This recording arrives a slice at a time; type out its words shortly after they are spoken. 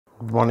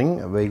Good morning,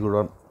 a very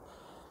good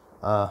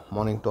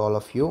morning to all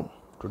of you.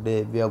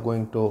 Today we are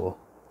going to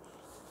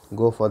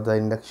go for the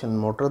induction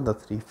motor, the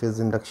three-phase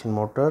induction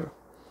motor.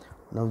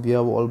 Now we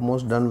have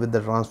almost done with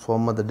the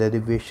transformer, the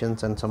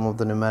derivations and some of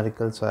the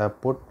numericals I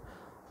have put.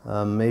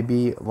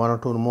 Maybe one or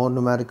two more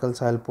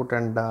numericals I'll put,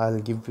 and I'll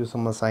give you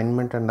some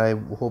assignment, and I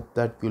hope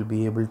that you'll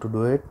be able to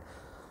do it.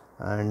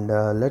 And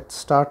let's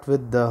start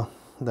with the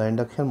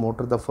induction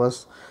motor. The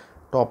first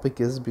topic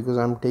is, because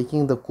I'm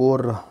taking the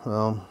core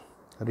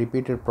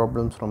repeated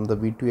problems from the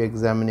VTU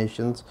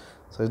examinations,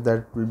 so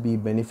that will be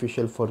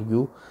beneficial for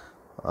you.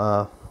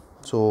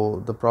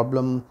 So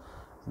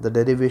the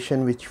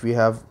derivation which we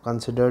have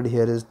considered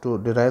here is to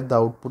derive the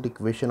output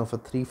equation of a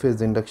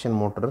three-phase induction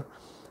motor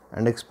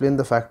and explain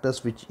the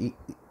factors which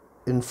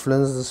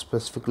influence the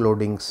specific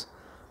loadings.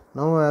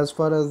 Now, as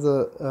far as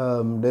the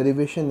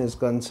derivation is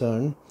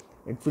concerned,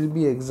 it will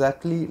be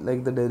exactly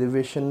like the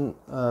derivation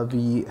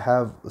we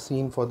have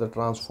seen for the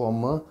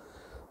transformer.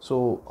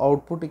 So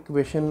output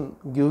equation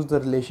gives the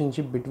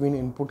relationship between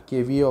input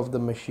kVA of the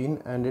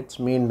machine and its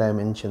main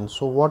dimension.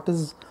 So what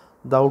is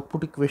the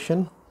output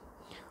equation?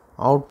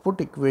 Output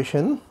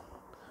equation,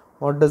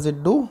 what does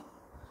it do?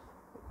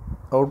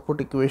 Output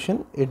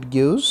equation, it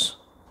gives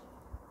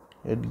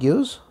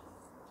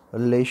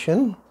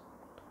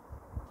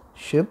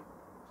relationship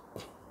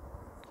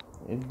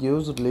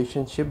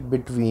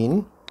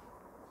between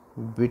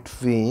the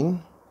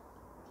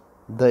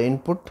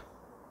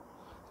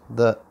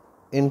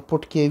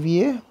input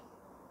kVA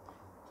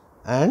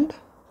and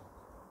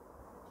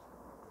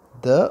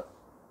the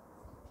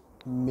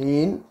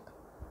main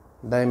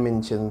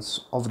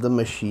dimensions of the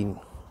machine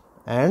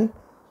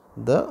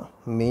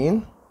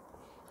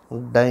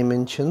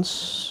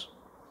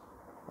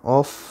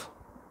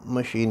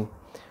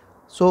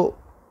So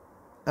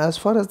as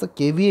far as the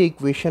kVA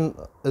equation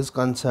is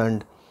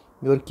concerned,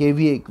 your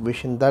kVA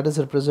equation, that is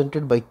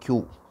represented by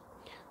Q.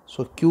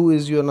 So Q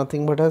is your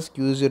nothing but as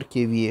Q is your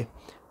kVA.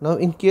 Now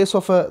in case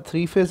of a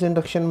three-phase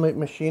induction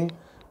machine,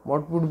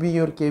 what would be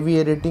your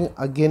kVA rating?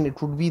 Again,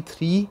 it would be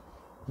 3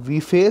 V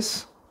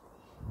phase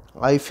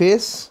I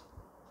phase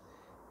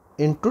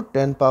into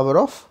 10 power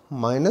of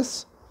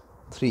minus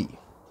 3.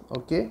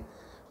 Okay,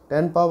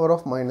 10 power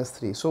of minus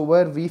 3. So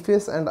where V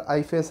phase and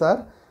I phase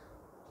are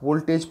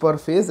voltage per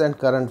phase and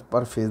current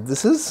per phase,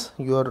 this is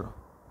your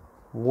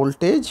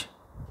voltage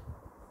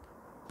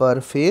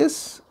per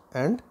phase,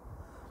 and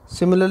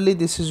similarly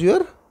this is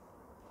your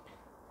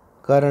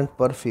current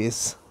per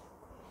phase.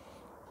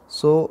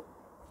 So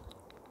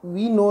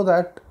we know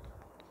that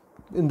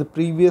in the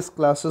previous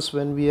classes,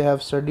 when we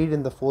have studied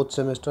in the 4th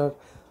semester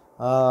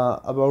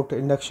about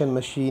induction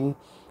machine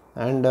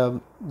and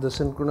the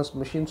synchronous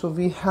machine, so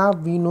we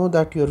know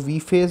that your V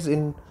phase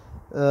in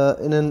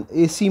an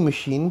AC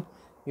machine,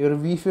 your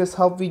V phase,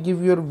 how we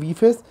give your V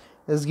phase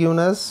is given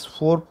as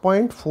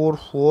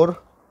 4.44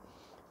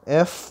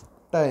 F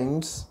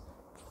times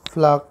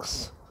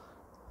flux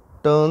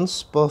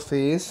turns per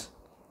phase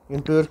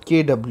into your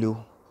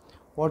kW.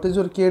 What is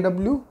your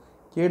kW?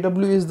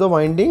 kW is the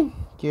winding.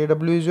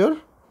 kW is your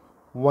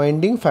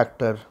winding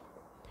factor.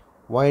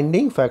 And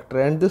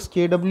this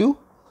kW,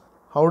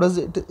 how does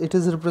it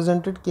is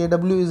represented?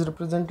 kW is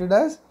represented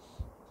as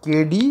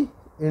kd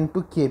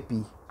into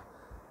kp.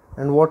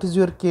 And what is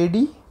your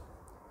kd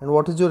and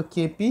what is your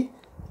kp?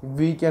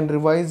 We can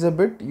revise a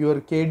bit. Your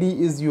kd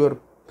is your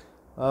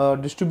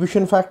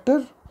distribution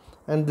factor,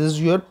 and this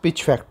is your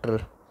pitch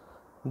factor,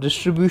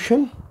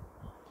 distribution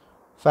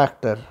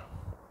factor.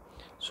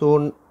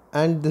 So,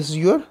 and this is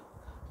your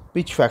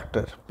pitch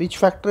factor. Pitch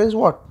factor is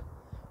what?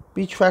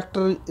 Pitch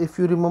factor, if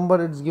you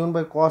remember, it's given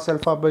by cos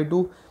alpha by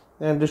 2,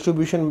 and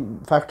distribution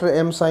factor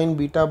m sin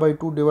beta by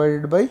 2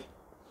 divided by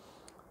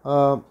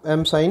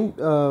m sin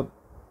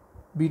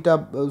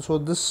beta. So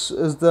this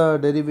is the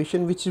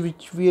derivation which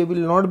we will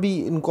not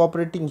be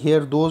incorporating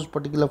here, those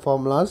particular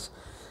formulas,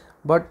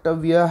 but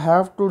we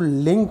have to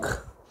link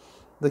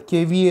the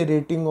kVA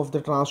rating of the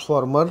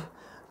transformer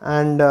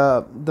and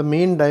the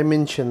main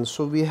dimensions.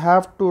 So we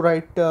have to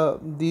write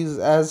these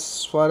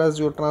as far as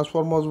your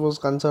transformers was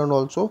concerned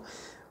also,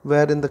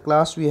 where in the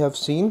class we have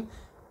seen,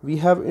 we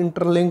have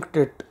interlinked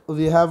it.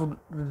 We have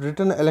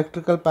written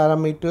electrical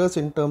parameters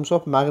in terms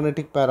of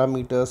magnetic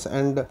parameters,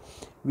 and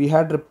we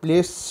had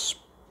replaced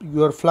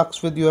your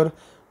flux with your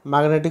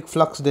magnetic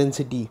flux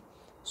density.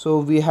 So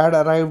we had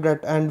arrived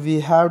at, and we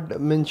had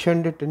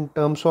mentioned it in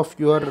terms of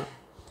your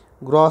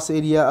gross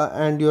area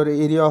and your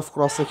area of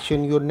cross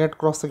section, your net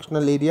cross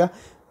sectional area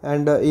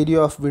and area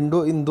of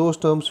window. In those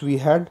terms we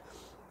had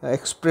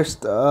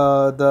expressed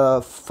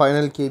the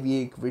final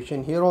kVA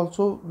equation. Here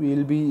also we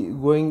will be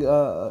going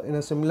in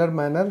a similar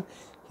manner.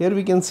 Here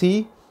we can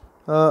see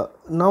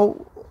now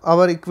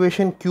our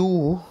equation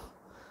Q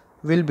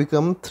will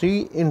become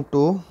 3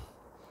 into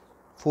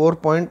 4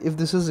 point, if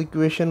this is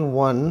equation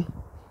 1,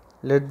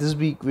 let this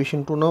be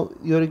equation 2. Now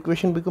your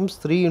equation becomes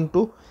 3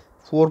 into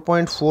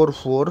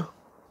 4.44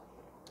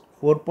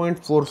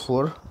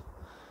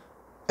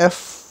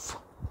 F.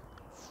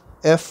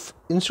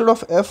 Instead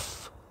of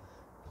F,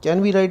 can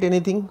we write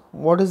anything?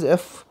 What is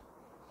F?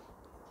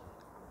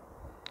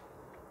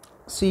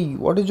 see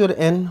what is your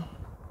n?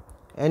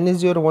 N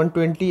is your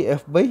 120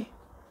 f by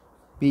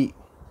p,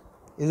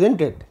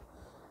 isn't it?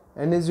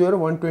 N is your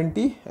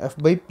 120 f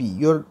by p,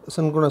 your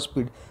synchronous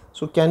speed.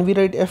 So can we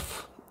write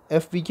f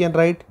we can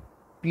write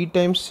p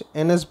times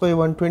ns by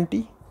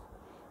 120,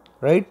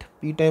 right?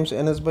 P times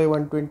ns by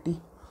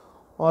 120.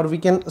 Or we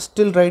can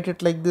still write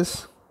it like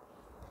this: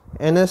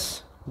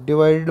 ns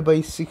divided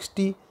by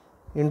 60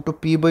 into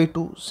p by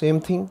 2, same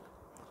thing.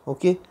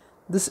 Okay,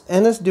 this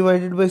ns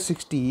divided by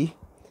 60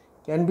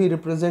 can be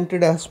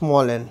represented as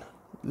small n,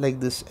 like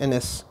this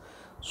ns.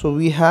 So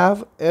we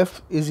have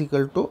f is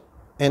equal to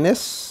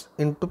ns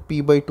into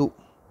p by 2.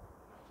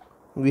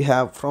 We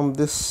have from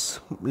this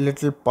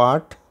little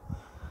part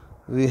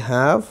we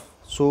have,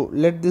 so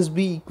let this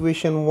be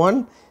equation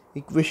 1,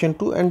 equation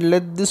 2, and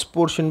let this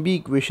portion be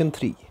equation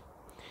 3.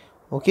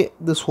 Okay,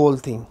 this whole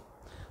thing.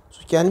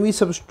 So can we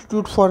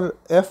substitute for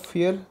f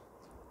here?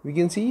 We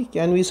can see,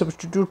 can we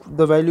substitute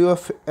the value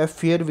of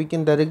f here? We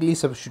can directly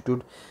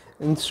substitute.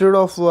 Instead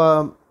of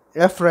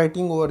f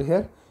writing over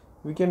here,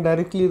 we can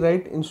directly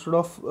write, instead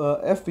of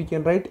f we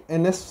can write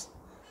ns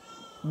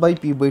by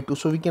p by 2.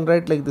 So we can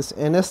write like this: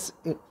 ns,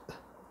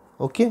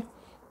 okay,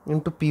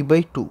 into p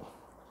by 2.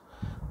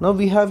 Now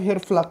we have here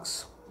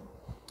flux.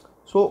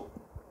 So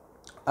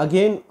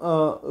again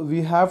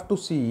we have to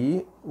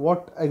see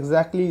what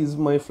exactly is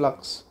my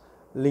flux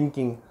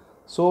linking.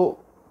 So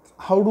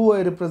how do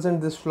I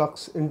represent this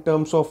flux in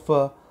terms of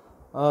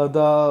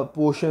the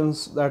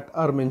portions that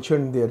are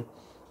mentioned there?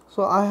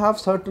 So I have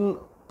certain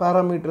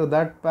parameter,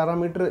 that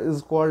parameter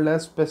is called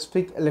as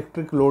specific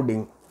electric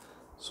loading.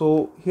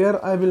 So here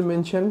I will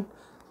mention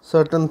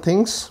certain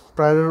things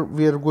prior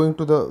we are going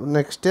to the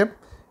next step.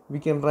 We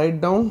can write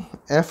down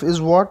f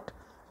is what?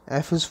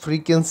 F is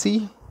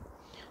frequency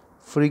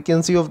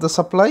of the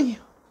supply,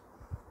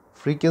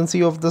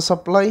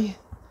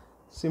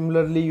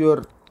 Similarly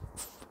your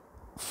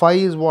phi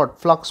is what?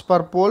 Flux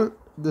per pole.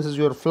 This is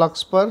your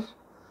flux per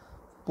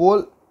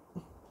pole.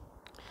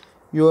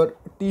 Your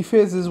T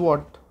phase is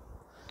what?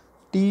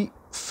 T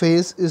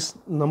phase is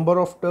number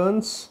of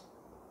turns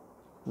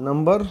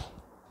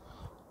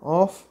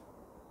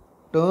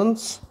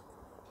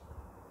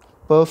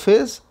per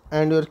phase,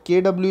 and your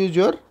kW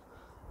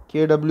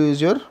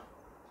is your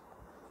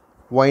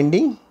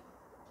winding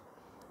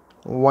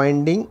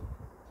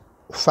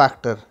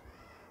factor.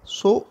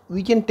 So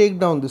we can take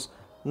down this.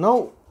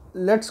 Now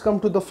let's come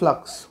to the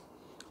flux.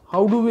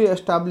 How do we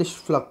establish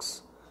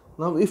flux?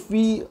 Now if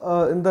we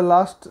in the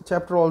last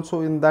chapter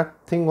also, in that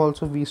thing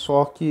also, we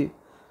saw ki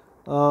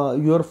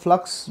your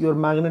flux, your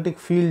magnetic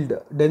field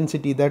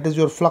density, that is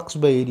your flux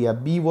by area,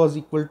 B was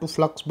equal to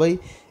flux by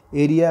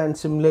area, and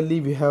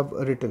similarly we have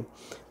written.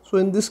 So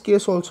in this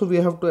case also we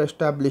have to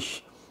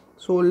establish.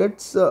 So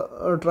let's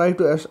try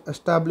to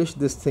establish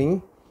this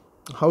thing.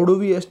 How do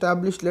we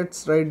establish?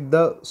 Let's write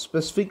the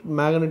specific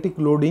magnetic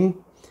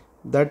loading,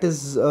 that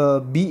is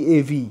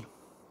BAV,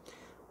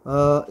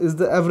 is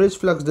the average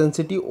flux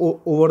density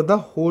over the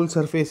whole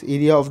surface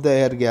area of the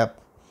air gap.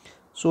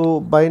 So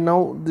by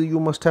now you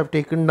must have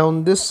taken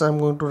down this. I'm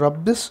going to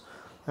rub this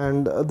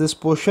and this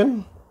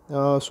portion.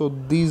 So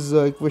these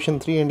equation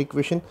 3 and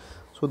equation,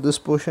 so this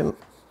portion,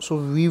 so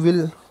we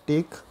will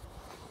take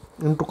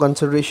into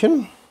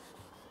consideration.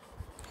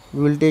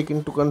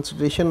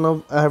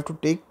 Now I have to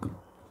take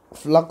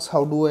flux.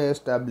 How do I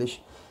establish?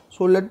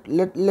 So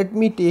let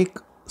me take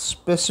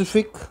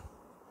specific,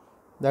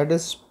 that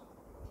is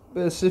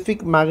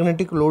specific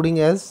magnetic loading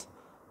as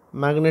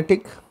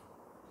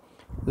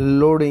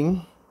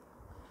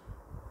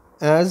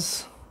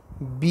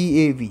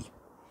BAV.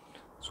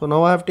 So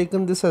now I have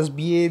taken this as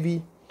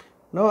BAV.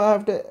 Now I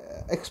have to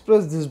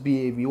express this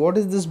BAV. What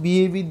is this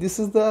BAV? This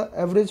is the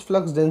average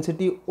flux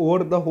density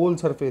over the whole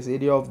surface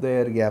area of the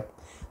air gap.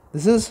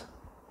 This is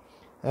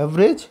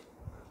average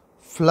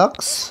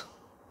flux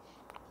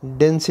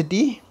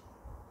density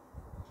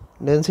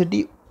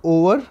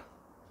over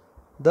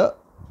the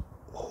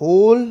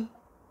whole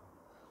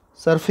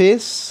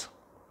surface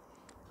area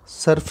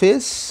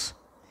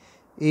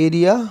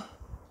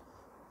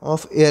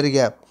of air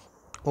gap,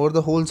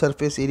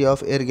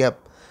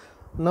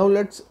 Now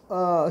let's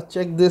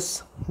check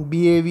this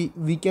BAV.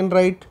 We can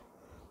write,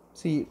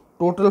 see,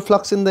 total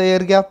flux in the air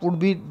gap would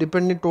be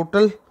dependent,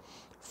 total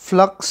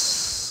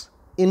flux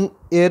in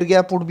air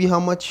gap would be how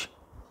much?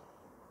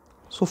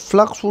 So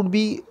flux would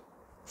be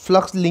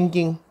flux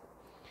linking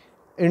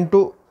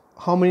into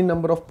how many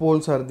number of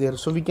poles are there.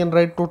 So we can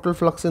write total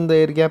flux in the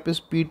air gap is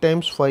P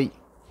times phi.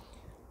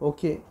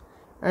 Okay,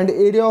 and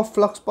area of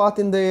flux path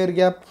in the air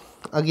gap,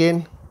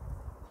 again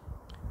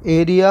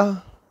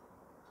area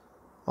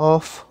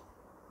of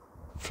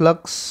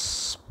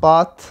flux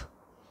path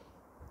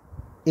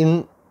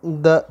in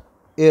the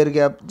air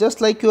gap, just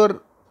like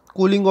your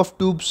cooling of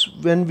tubes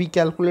when we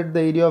calculate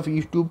the area of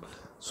each tube.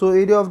 So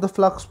area of the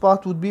flux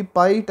path would be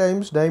pi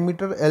times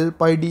diameter L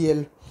pi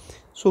dl.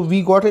 So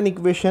we got an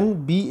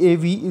equation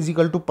BAV is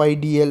equal to pi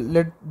dl.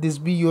 Let this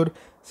be your,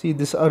 see,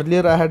 this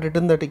earlier I had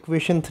written that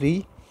equation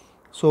 3.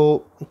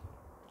 So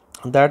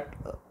that,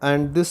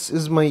 and this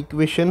is my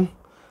equation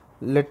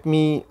let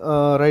me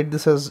write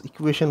this as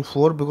equation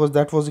 4, because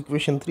that was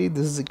equation 3,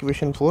 this is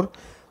equation 4.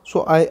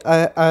 So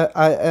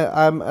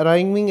I'm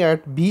arriving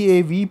at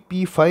BAV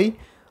P phi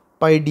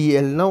pi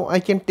dl. Now I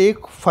can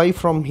take phi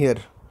from here.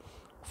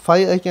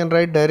 Phi I can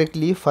write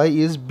directly. Phi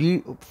is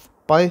b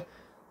pi,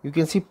 you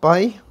can see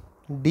pi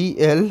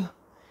dl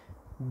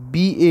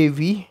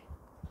BAV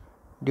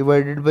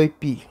divided by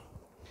P.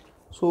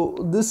 So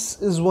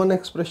this is one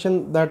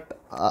expression that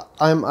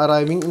I am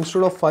arriving.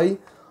 Instead of phi,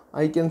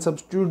 I can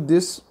substitute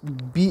this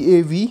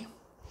BAV.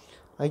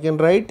 I can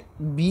write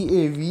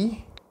BAV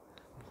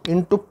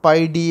into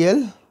pi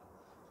dl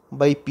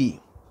by P.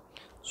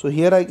 So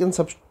here I can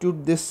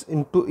substitute this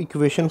into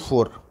equation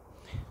 4.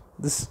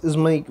 This is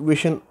my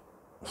equation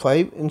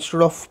 5.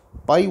 Instead of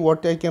pi,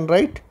 what I can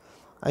write?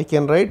 I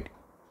can write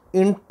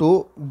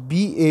into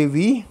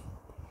BAV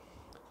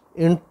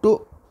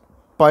into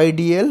pi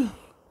dl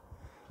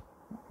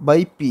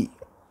by P.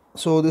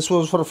 So this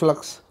was for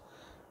flux.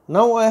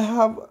 Now I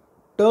have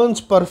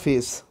turns per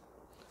phase.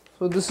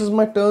 So this is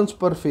my turns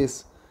per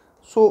phase.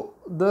 So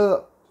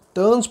the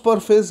turns per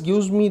phase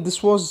gives me,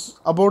 this was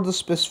about the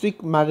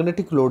specific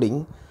magnetic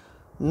loading.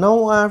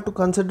 Now I have to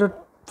consider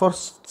for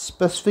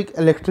specific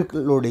electric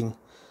loading.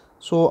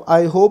 So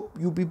I hope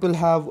you people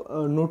have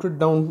noted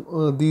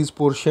down these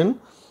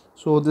portion.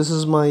 So this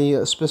is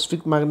my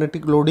specific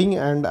magnetic loading,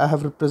 and I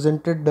have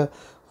represented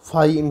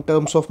phi in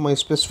terms of my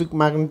specific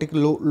magnetic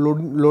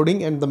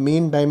loading and the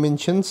main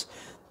dimensions,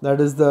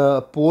 that is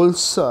the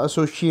poles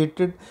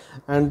associated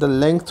and the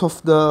length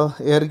of the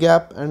air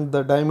gap and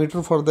the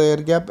diameter for the air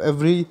gap.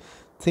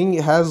 Everything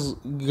has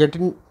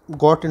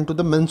got into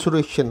the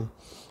mensuration,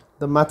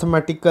 the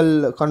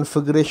mathematical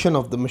configuration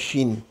of the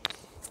machine,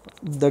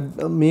 the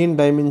main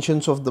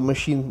dimensions of the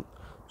machine.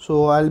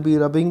 So I'll be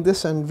rubbing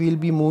this and we'll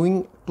be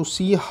moving to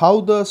see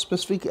how the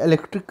specific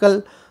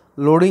electrical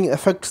loading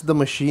affects the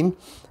machine.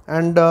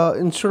 And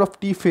instead of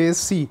T phase,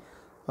 see,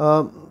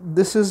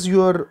 this is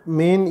your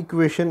main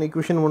equation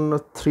 1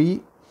 of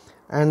 3,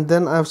 and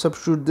then I have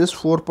substituted this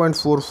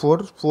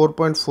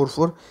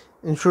 4.44.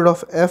 Instead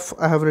of F,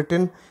 I have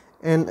written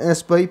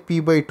NS by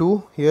P by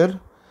 2 here.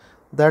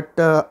 That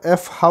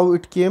F, how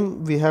it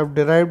came, we have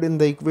derived in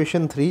the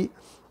equation 3.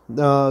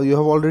 You have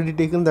already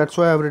taken, that's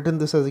why I have written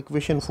this as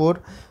equation 4.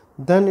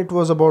 Then it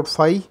was about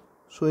phi.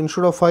 So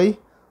instead of phi,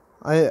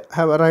 I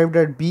have arrived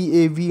at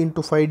BAV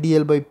into phi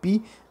dl by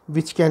P,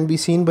 which can be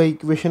seen by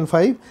equation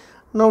 5.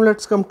 Now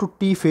let's come to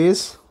T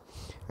phase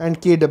and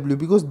kW,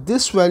 because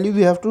this value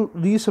we have to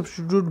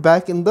resubstitute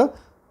back in the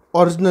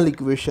original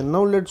equation.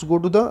 Now let's go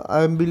to the,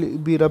 I will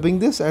be rubbing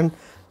this and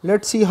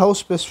let's see how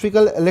specific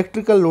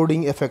electrical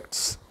loading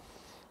affects.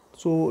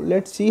 So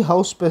let's see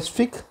how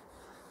specific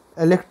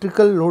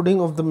electrical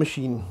loading of the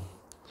machine.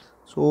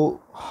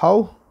 So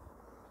how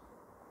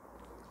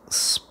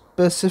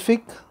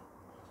specific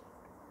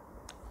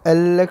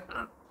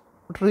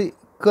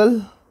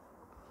electrical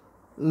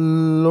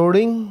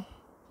loading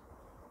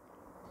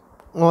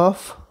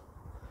of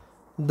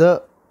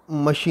the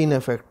machine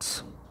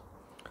affects.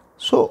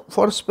 So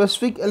for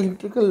specific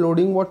electrical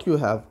loading, what you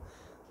have,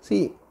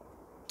 see,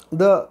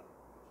 the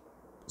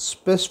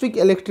specific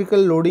electrical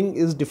loading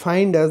is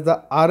defined as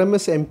the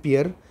RMS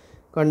ampere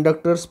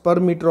conductors per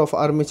meter of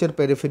armature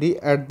periphery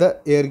at the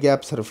air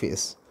gap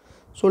surface.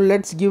 So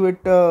let's give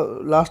it,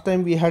 last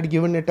time we had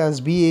given it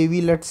as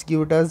BAV, let's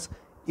give it as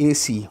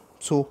AC.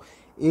 So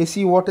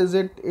AC, what is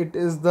it? It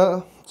is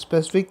the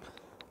specific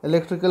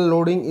electrical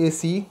loading.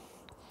 AC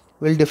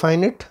will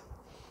define it.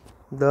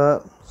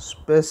 The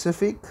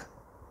specific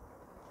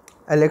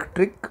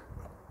electric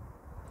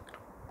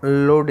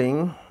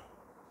loading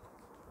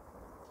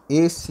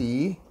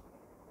AC,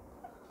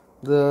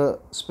 the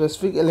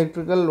specific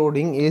electrical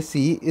loading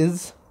AC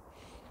is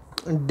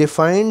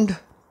defined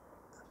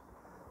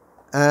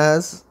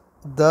as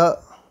the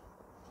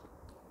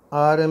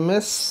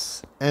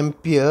RMS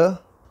ampere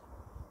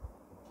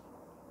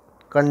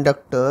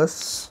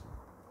conductors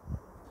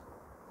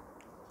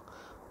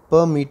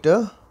per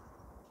meter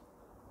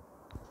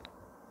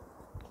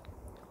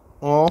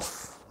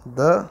of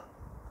the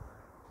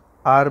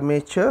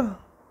armature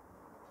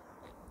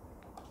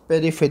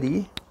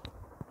periphery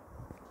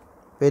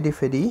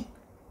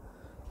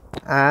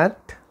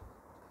at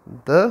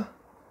the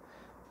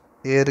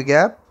air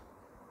gap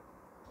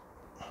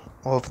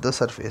of the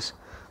surface.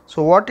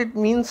 So what it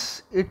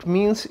means? It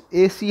means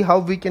AC, how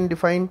we can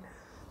define.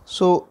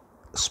 So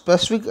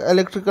specific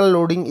electrical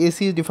loading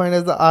AC is defined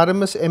as the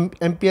RMS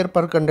ampere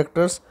per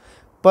conductors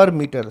per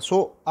meter.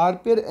 So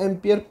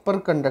ampere per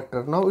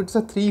conductor. Now it's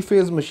a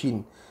 3-phase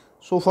machine.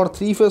 So for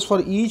 3 phase,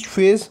 for each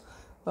phase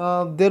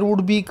there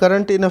would be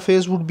current in a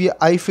phase would be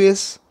I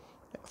phase.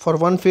 For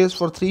 1 phase,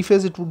 for 3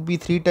 phase it would be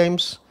 3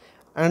 times,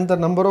 and the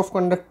number of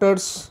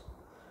conductors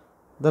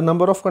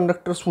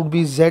would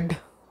be Z.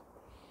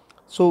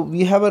 So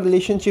we have a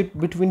relationship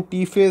between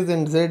T phase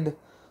and Z.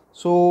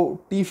 So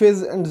T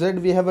phase and Z,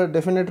 we have a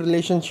definite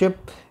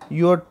relationship.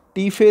 Your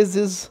T phase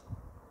is,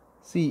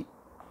 see,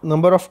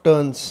 number of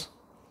turns.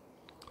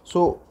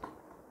 So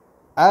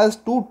as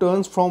 2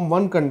 turns from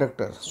 1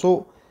 conductor.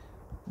 So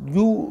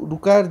you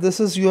require, this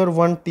is your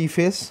one T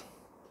phase,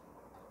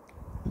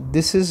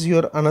 this is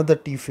your another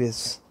T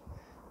phase.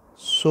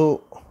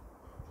 So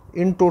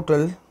in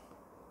total,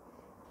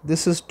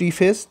 this is T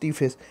phase, T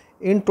phase.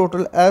 In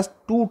total, as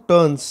two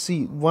turns,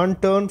 see, one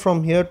turn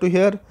from here to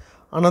here,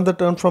 another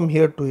turn from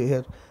here to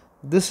here.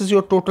 This is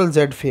your total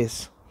Z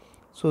phase.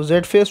 So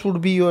Z phase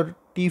would be your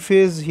T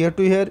phase here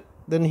to here,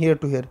 then here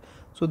to here.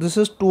 So this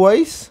is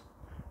twice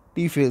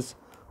T phase.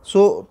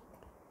 So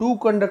two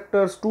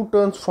conductors, two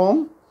turns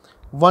form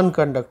one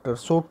conductor.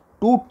 So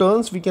two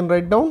turns we can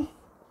write down,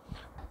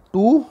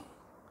 two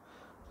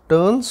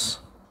turns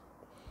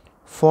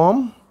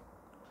form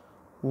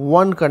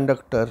one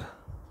conductor,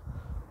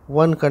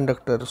 one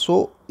conductor.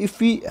 So if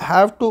we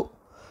have to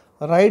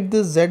write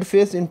this Z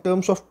phase in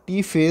terms of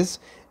T phase,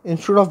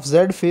 instead of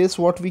Z phase,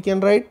 what we can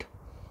write?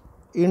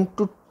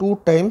 Into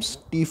 2 times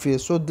T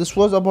phase. So this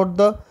was about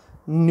the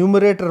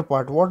numerator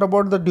part. What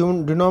about the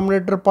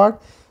denominator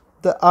part?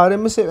 The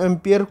RMS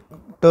ampere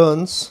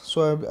turns.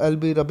 So I'll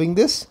be rubbing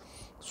this.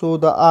 So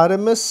the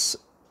RMS,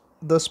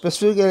 the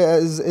specific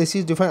is AC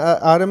is defined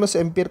RMS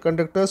ampere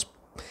conductors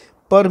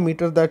per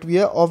meter that we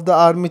have of the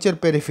armature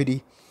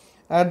periphery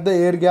at the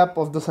air gap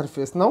of the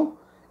surface. Now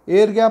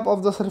air gap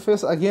of the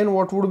surface, again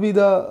what would be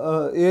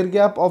the air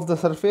gap of the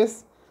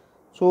surface?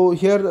 So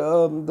here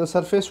the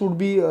surface would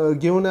be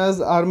given as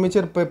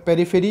armature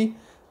periphery.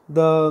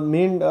 The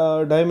main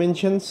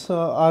dimensions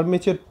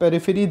armature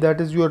periphery,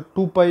 that is your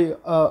 2 pi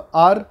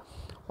r,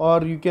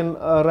 or you can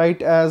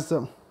write as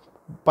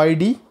pi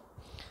d.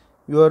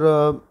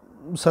 Your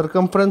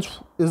circumference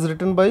is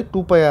written by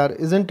 2 pi r,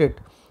 isn't it?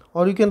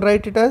 Or you can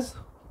write it as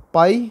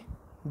pi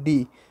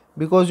d,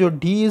 because your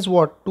d is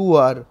what?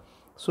 2r.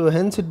 So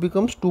hence it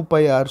becomes 2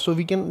 pi r. So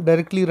we can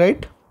directly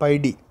write pi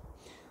d.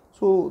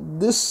 So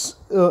this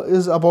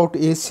is about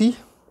AC.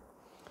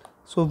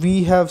 So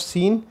we have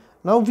seen.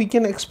 Now we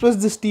can express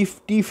this T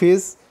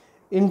phase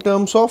in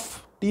terms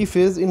of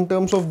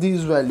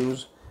these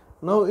values.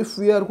 Now if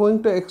we are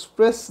going to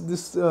express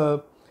this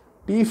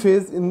T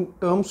phase in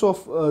terms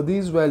of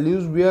these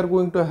values, we are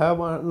going to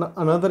have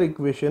another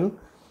equation.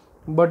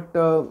 But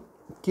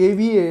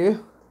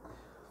kVA,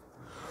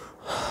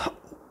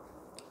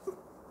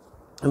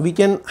 we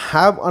can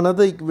have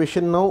another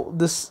equation. Now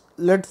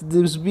let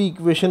this be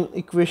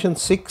equation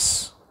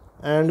 6,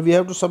 and we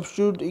have to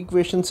substitute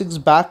equation 6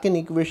 back in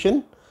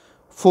equation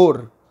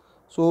 4.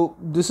 So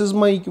this is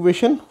my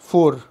equation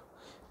 4,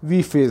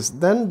 V phase.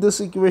 Then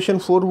this equation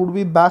 4 would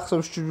be back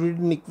substituted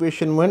in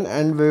equation 1,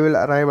 and we will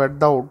arrive at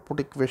the output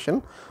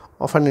equation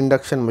of an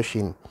induction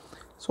machine.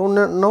 So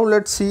now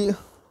let's see.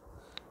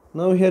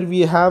 Now here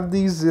we have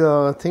these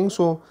things.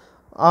 So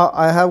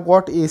I have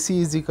got AC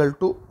is equal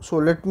to, so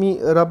let me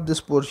rub this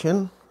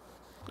portion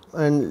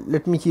and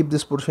let me keep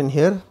this portion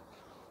here.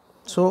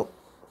 So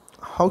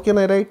how can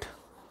I write?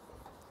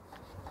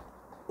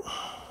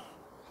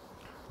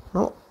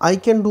 Now I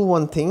can do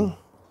one thing.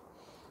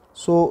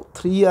 So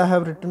 3 I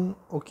have written,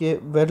 okay,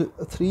 well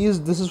 3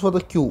 is, this is for the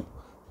Q.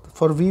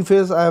 For V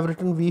phase I have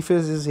written, V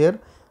phase is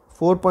here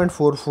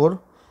 4.44.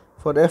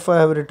 For F I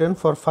have written,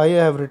 for phi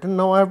I have written.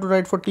 Now I have to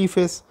write for T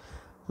phase.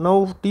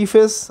 Now T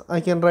phase I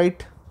can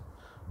write,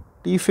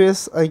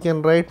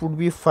 would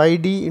be phi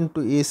d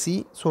into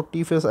AC. So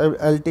T phase,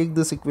 I'll take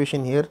this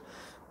equation here,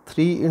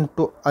 3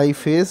 into I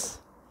phase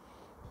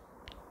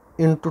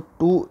into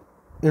 2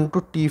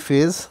 into T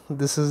phase.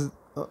 This is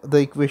the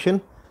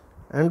equation,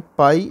 and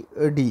pi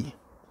d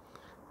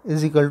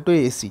is equal to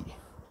AC.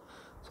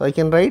 So I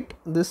can write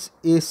this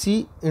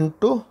AC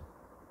into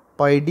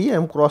pi d. I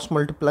am cross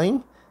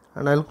multiplying,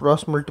 and I'll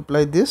cross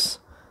multiply this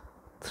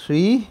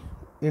 3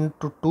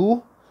 into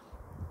 2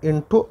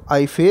 into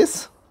I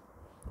phase.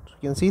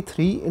 You can see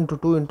 3 into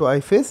 2 into I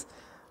phase,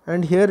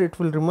 and here it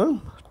will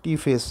remain T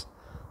phase.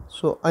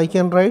 So I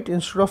can write,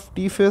 instead of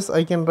T phase,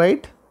 I can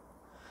write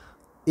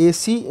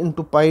AC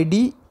into pi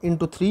d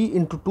into 3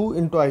 into 2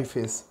 into I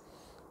phase.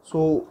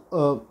 So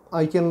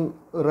I can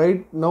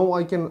write, now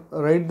I can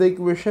write the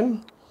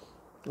equation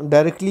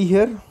directly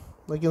here.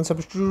 I can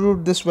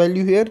substitute this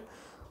value here.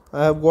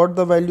 I have got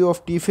the value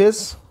of T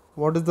phase.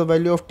 What is the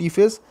value of T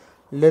phase?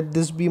 Let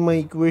this be my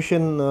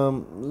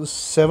equation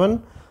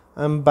 7.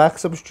 I am back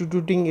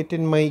substituting it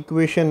in my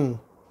equation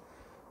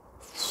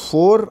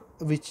 4,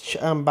 which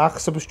I am back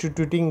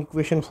substituting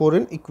equation 4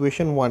 in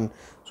equation 1.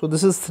 So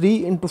this is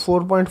 3 into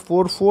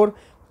 4.44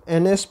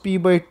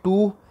 NSP by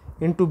 2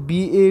 into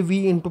BAV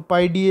into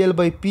pi dl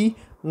by P,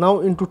 now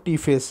into T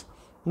phase.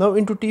 Now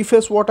into T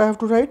phase, what I have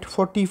to write?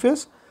 For T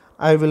phase,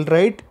 I will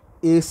write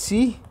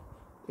AC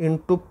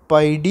into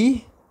pi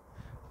d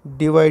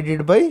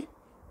divided by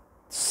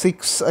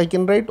 6. I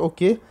can write,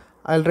 okay,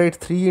 I'll write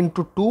 3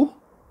 into 2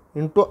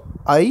 into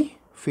I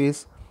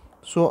phase.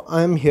 So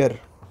I am here.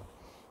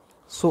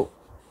 So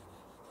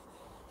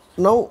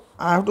now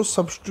I have to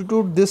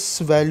substitute this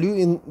value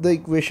in the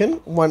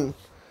equation 1.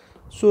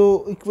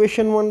 So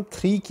equation 1,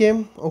 3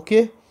 came,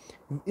 okay.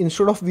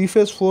 Instead of V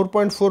phase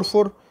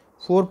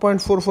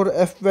 4.44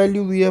 F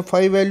value, we have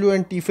 5 value,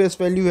 and T phase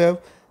value we have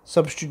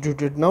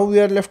substituted. Now we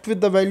are left with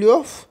the value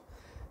of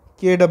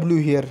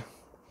KW here.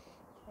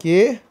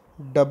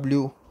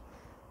 kW,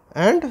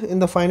 and in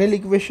the final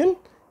equation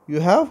you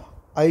have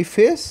I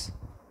phase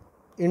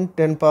in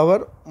 10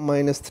 power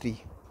minus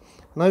 3.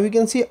 Now we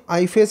can see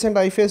I phase and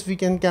I phase we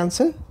can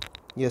cancel.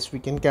 Yes, we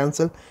can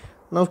cancel.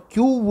 Now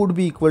Q would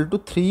be equal to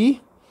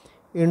 3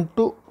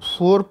 into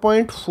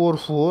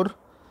 4.44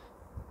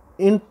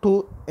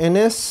 into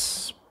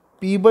NS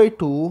P by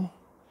 2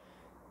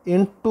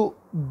 into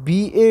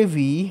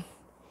BAV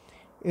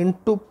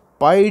into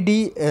pi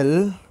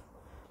dl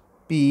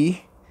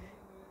P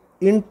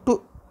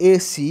into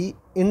AC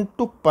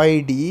into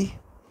pi d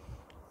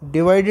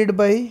divided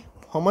by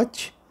how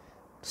much?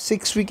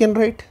 6 we can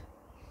write.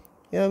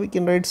 Yeah, we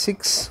can write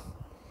 6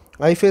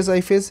 I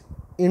phase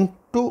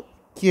into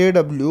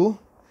kW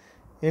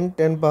in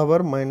 10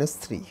 power minus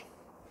 3.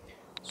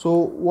 So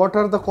what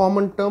are the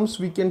common terms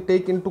we can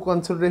take into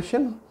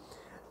consideration,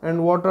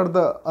 and what are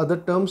the other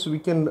terms we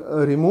can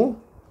remove,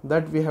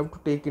 that we have to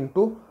take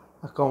into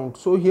account.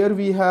 So here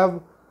we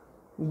have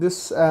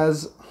this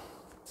as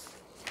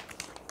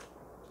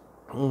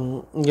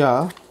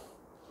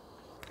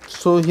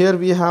so here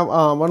we have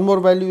one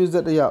more value is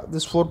that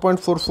this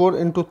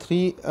 4.44 into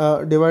 3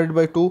 divided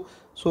by 2.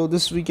 So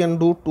this we can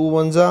do 2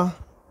 ones are,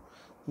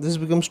 this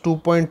becomes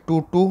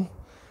 2.22,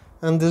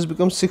 and this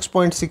becomes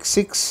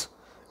 6.66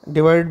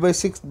 divided by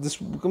 6, this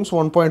becomes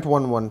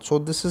 1.11. so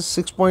this is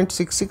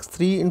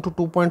 6.663 into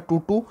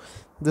 2.22,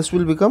 this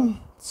will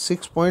become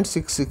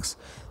 6.66.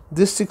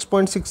 this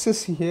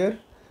 6.66 here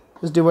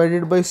is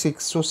divided by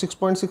 6, so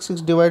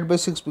 6.66 divided by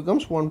 6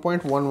 becomes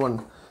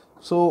 1.11.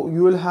 so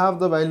you will have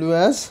the value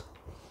as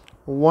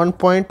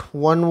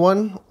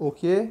 1.11.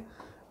 okay,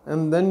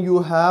 and then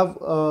you have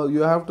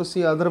to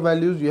see other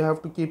values you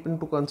have to keep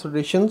into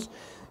considerations.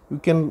 You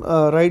can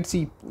write,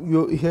 see,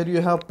 here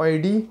you have pi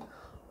d,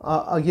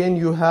 again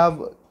you have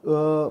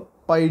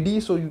pi d,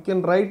 so you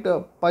can write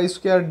pi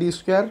square d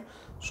square.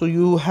 So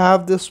you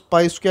have this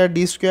pi square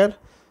d square,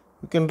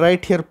 you can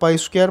write here pi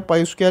square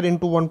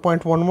into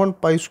 1.11.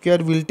 pi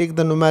square will take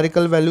the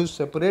numerical values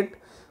separate,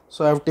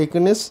 so I have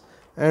taken this.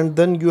 And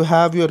then you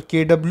have your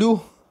kW,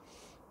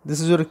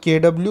 this is your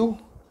kW,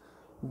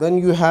 then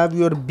you have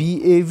your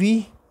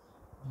BAV,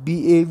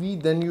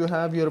 then you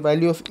have your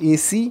value of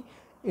AC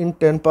in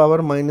 10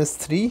 power minus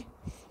 3.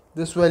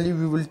 This value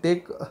we will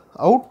take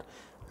out,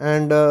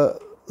 and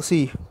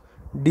see,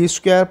 d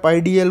square pi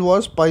dl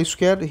was pi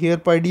square, here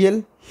pi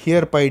dl,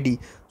 here pi d,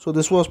 so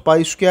this was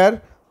pi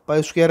square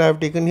I have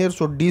taken here,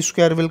 so d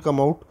square will come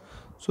out.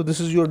 So this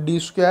is your d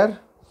square,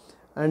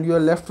 and you are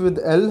left with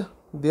L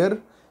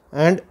there,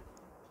 and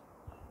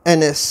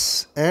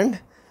NS,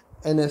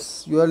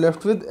 you are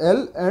left with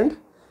L and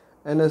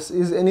NS.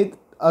 Is any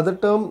other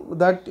term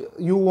that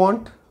you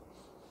want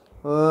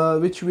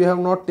which we have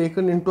not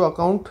taken into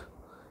account?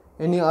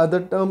 Any other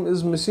term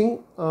is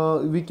missing?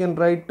 We can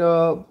write,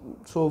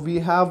 so we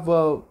have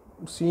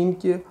seen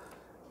that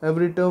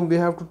every term we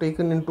have to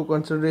taken into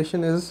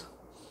consideration is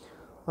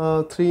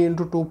 3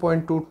 into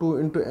 2.22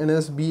 into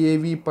NS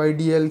BAV pi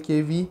dl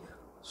kV.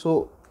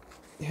 So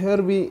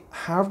here we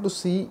have to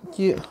see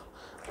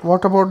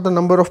what about the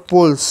number of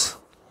poles.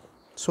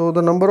 So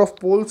the number of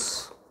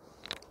poles,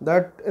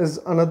 that is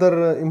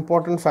another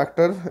important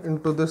factor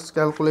into this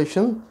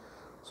calculation.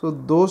 So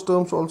those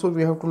terms also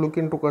we have to look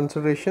into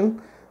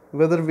consideration,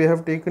 whether we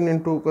have taken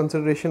into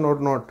consideration or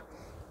not.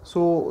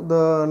 So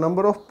the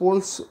number of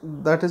poles,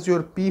 that is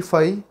your P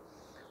phi,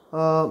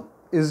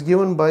 is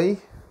given by,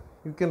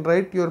 you can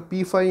write your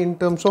P phi in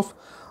terms of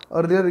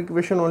earlier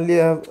equation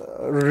only I have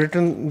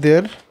written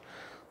there.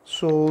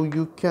 So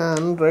you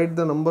can write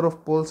the number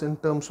of poles in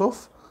terms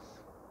of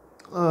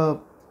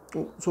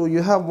so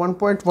you have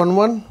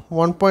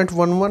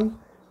 1.11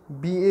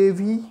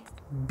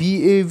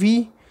 BAV,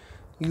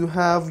 you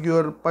have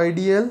your pi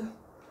dl,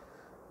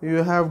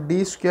 you have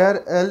d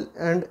square L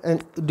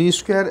and d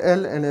square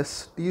L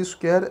NS, d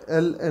square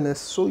L NS.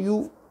 So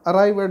you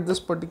arrive at this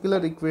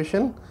particular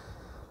equation.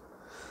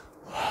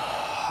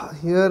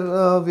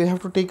 Here we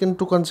have to take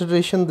into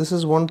consideration, this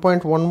is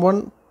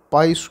 1.11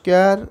 pi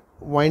square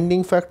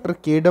winding factor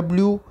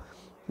kW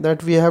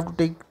that we have to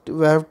take,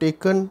 we have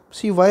taken.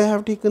 See why I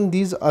have taken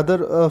these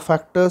other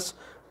factors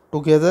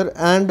together,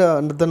 and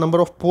the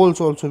number of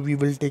poles also we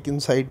will take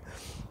inside.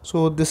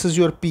 So this is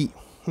your P,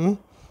 and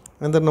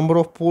the number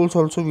of poles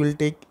also we will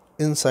take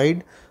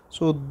inside.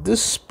 So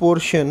this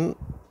portion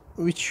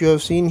which you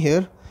have seen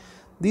here,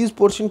 these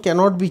portion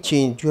cannot be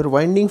changed, your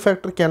winding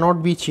factor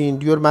cannot be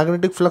changed, your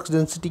magnetic flux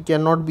density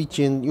cannot be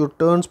changed, your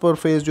turns per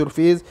phase, your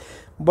phase,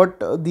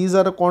 but these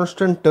are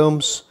constant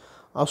terms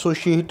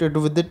associated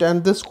with it,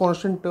 and this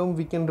constant term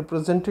we can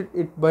represent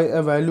it by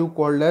a value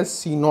called as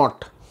C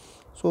naught.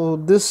 So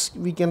this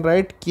we can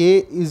write K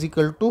is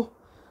equal to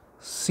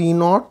C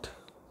naught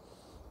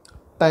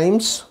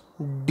times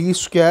d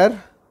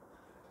square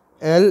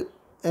L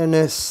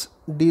NS,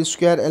 d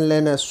square L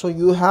NS. So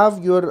you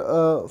have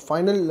your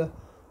final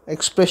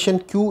expression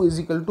Q is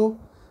equal to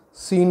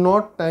C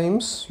naught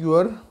times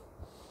your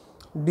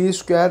d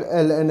square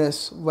L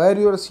NS, where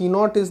your C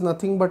naught is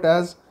nothing but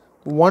as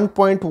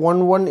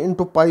 1.11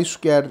 into pi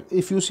square.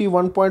 If you see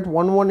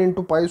 1.11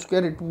 into pi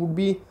square, it would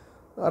be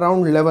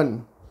around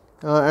 11.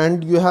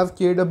 And you have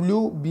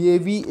kW,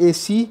 BAV,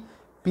 AC,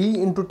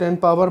 P into 10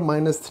 power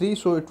minus 3.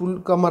 So it will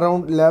come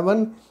around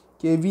 11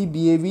 kV,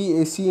 BAV,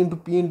 AC into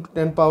P into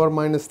 10 power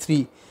minus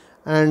 3.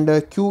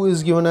 And Q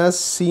is given as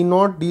C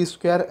naught D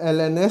square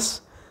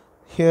ln(s).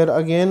 Here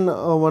again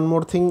one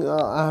more thing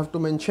I have to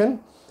mention.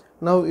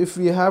 Now if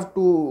we have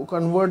to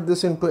convert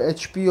this into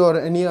HP or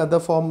any other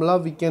formula,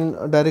 we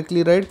can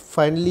directly write.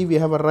 Finally we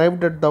have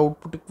arrived at the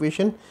output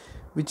equation,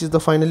 which is the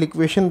final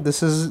equation.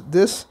 This is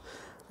this,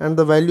 and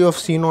the value of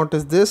C naught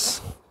is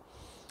this.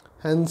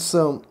 Hence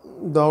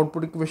the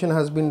output equation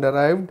has been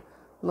derived.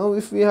 Now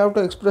if we have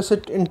to express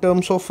it in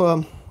terms of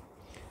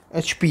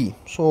HP,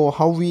 so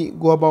how we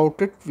go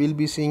about it, we'll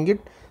be seeing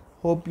it.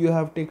 Hope you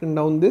have taken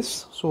down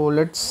this. So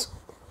let's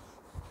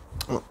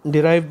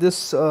derive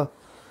this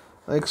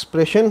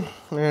expression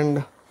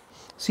and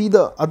see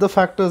the other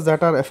factors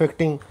that are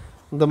affecting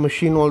the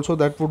machine also.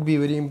 That would be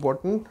very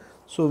important.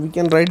 So we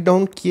can write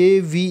down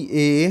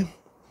kVA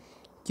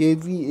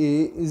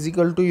is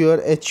equal to your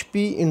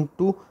HP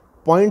into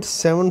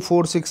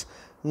 0.746.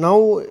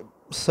 now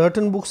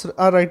certain books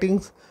are writing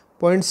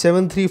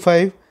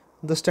 0.735.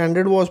 the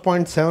standard was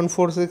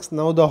 0.746.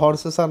 now the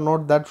horses are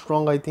not that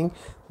strong, I think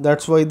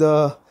that's why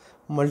the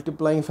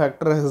multiplying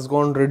factor has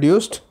gone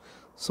reduced.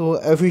 So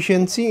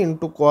efficiency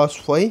into cos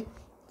phi.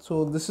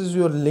 So this is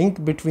your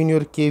link between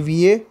your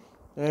kVA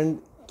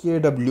and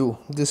kW.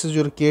 This is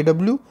your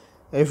kW,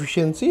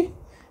 efficiency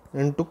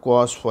into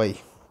cos phi.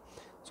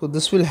 So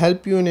this will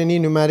help you in any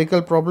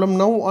numerical problem.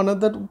 Now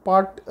another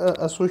part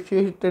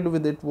associated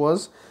with it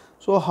was,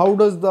 so how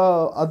does the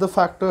other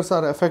factors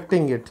are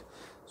affecting it?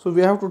 So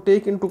we have to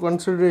take into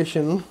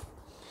consideration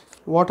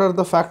what are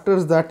the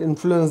factors that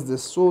influence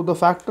this. So the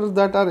factors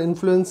that are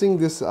influencing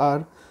this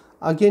are,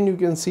 again you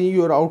can see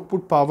your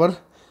output power,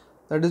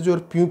 that is your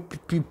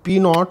P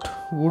naught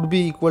would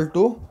be equal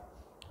to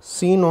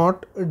C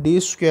naught D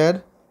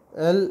square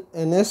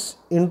ln(s)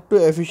 into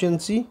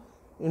efficiency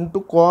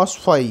into cos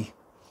phi.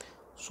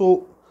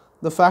 So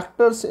the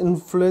factors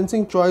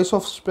influencing choice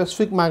of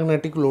specific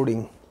magnetic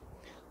loading.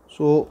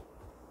 So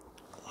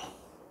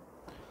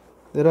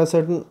there are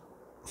certain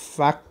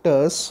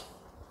factors.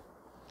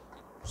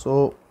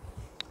 So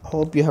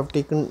hope you have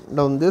taken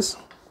down this.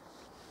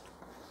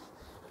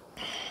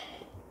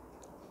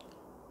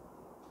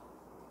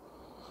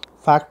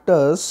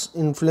 Factors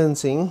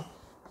influencing.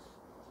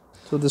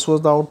 So this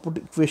was the output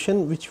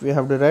equation which we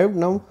have derived.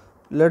 Now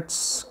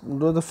let's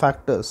do the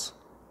factors.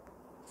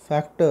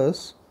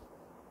 Factors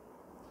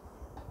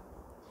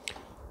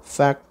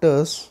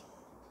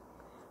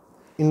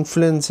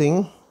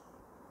influencing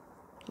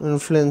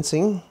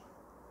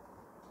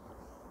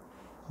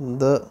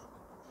the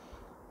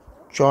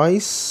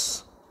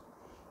choice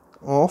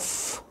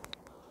of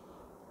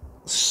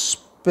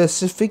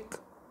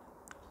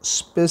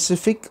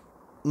specific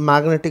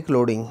magnetic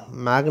loading.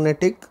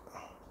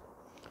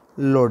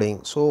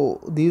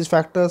 So these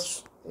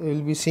factors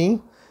will be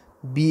seeing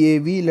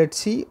BAV. Let's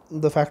see,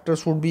 the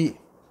factors would be,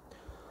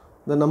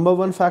 the number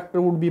one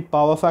factor would be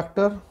power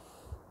factor.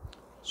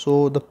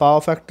 So the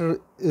power factor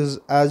is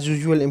as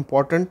usual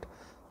important.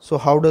 So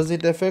how does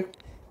it affect?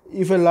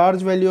 If a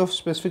large value of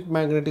specific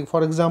magnetic,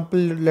 for example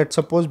let's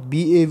suppose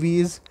BAV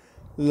is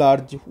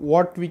large,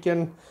 what we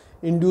can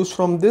induce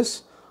from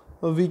this?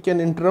 We can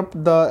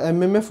interrupt the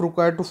MMF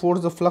required to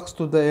force the flux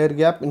to the air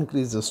gap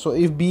increases. So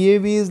if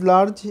BAV is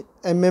large,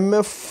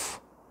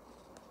 MMF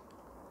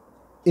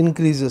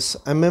increases.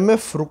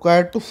 MMF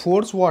required to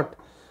force what?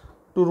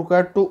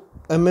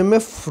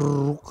 MMF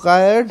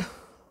required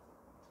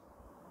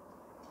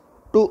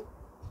to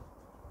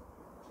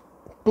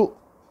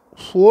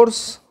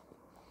force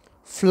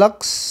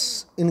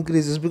flux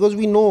increases, because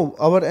we know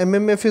our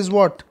MMF is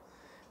what?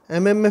 Your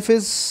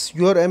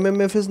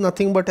MMF is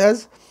nothing but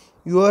as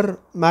your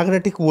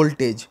magnetic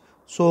voltage.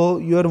 So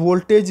your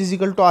voltage is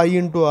equal to I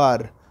into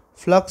R,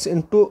 flux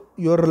into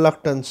your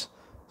reluctance.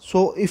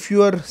 So if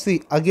your,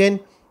 see again,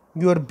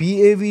 your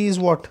BAV is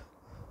what?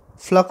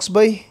 Flux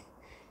by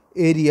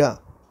area.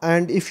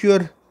 And if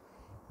your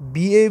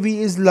BAV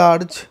is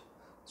large,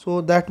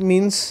 so that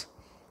means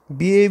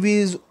BAV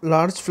is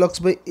large, flux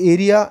by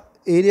area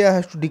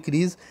has to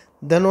decrease,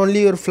 then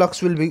only your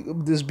flux will be,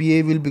 this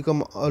BAV will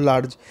become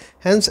large.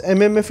 Hence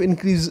MMF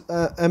increase,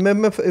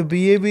 if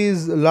BAV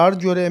is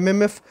large, your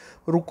MMF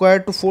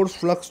required to force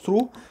flux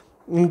through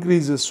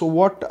increases. So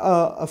what?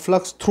 A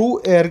flux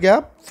through air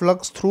gap,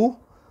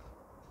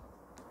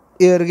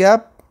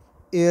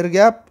 air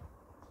gap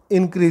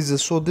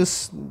increases. So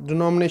this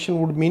denomination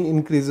would mean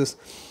increases.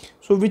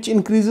 So which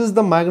increases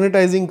the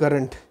magnetizing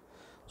current.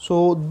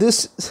 So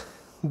this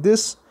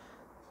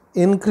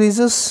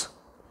increases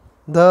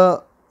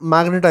the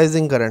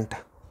magnetizing current.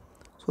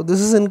 So this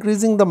is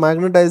increasing the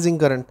magnetizing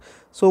current.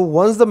 So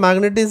once the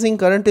magnetizing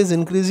current is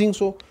increasing,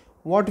 so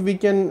what we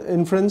can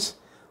inference?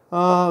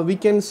 We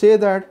can say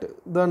that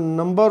the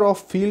number of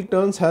field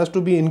turns has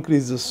to be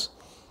increases.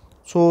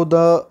 So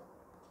the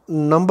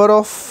number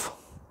of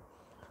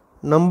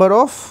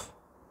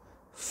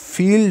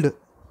field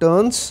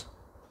turns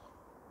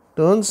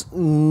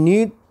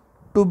need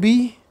to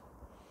be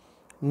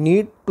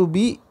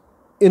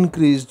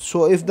increased.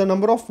 So if the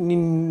number of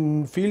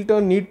field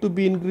turn need to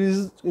be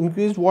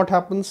increased, what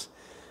happens?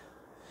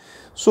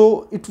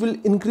 So it will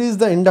increase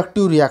the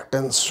inductive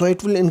reactance. So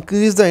it will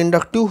increase the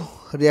inductive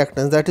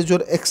reactance, that is your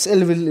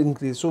XL will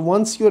increase. So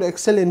once your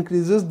XL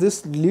increases,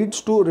 this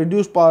leads to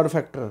reduced power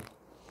factor.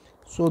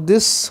 So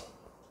this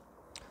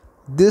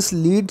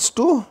leads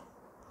to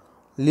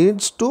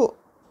reduced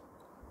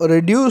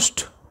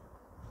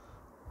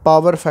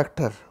power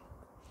factor.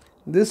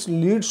 This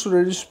leads to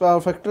reduced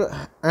power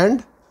factor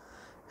and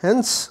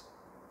hence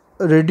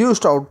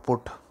reduced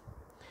output.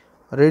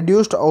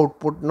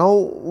 Now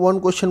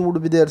one question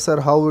would be there, sir,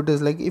 how it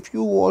is? Like, if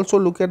you also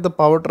look at the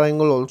power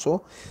triangle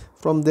also,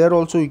 from there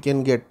also you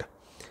can get,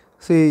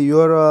 say,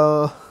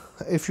 your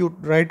if you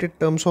write it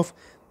terms of,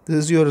 this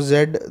is your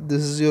Z,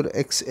 this is your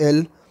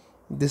XL,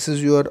 this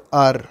is your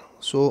R.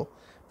 So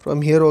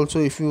from here also,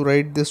 if you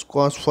write this,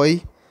 cos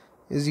phi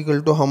is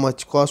equal to how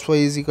much? Cos phi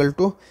is equal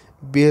to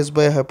base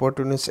by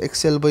hypotenuse,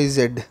 XL by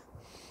Z.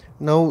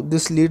 Now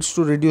this leads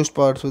to reduced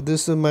power. So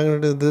this is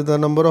magnetic, the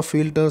number of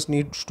field turns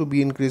needs to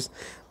be increased.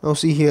 Now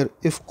see here,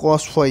 if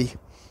cos phi,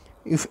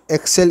 if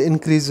XL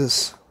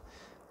increases,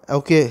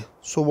 okay,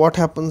 so what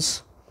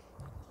happens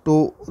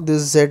to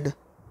this Z?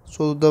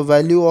 So the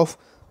value of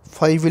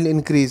phi will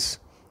increase,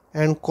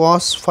 and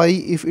cos phi,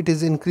 if it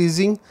is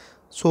increasing,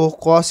 so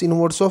cos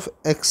inverse of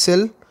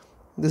XL,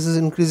 this is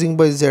increasing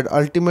by Z.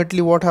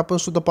 Ultimately what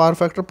happens to the power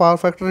factor? Power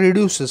factor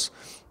reduces,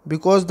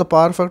 because the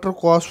power factor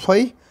cos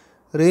phi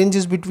range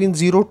is between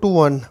 0 to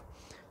 1,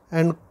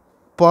 and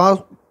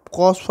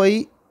cos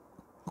phi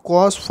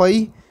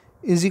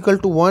is equal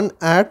to 1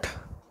 at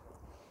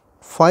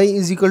phi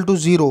is equal to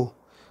 0.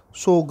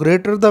 So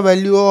greater the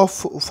value of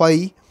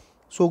phi,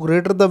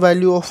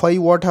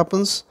 what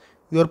happens?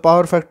 Your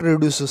power factor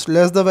reduces.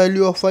 Less the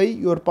value of phi,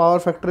 your power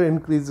factor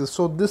increases.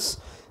 So this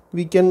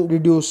we can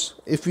reduce.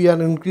 If we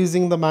are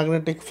increasing the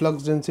magnetic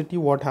flux density,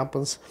 what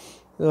happens?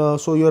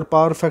 So your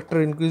power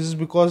factor increases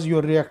because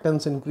your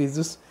reactance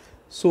increases.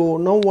 So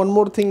now one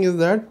more thing is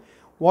that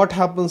what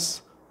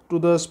happens to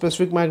the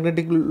specific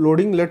magnetic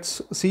loading?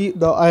 Let's see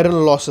the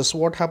iron losses.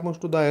 What happens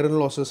to the iron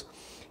losses?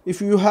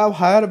 If you have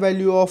higher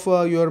value of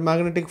your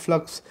magnetic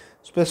flux,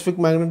 specific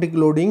magnetic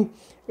loading,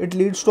 it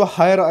leads to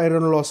higher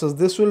iron losses.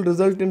 This will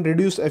result in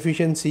reduced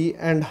efficiency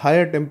and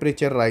higher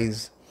temperature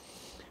rise.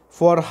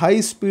 For high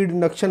speed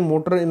induction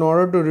motor, in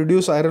order to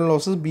reduce iron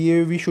losses,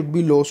 BAV should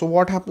be low. So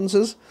what happens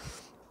is,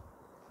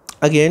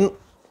 again,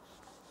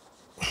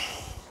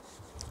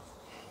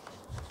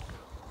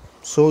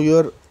 so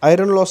your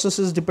iron losses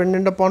is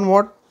dependent upon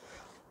what?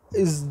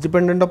 Is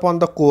dependent upon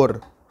the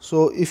core.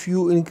 So if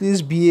you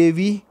increase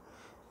BAV,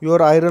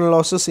 your iron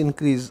losses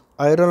increase.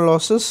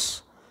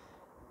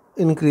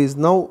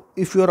 Now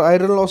if your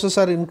iron losses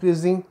are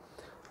increasing,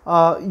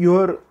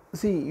 your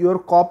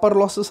copper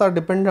losses are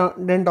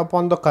dependent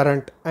upon the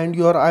current, and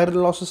your iron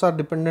losses are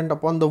dependent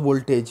upon the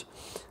voltage.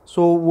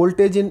 So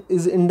voltage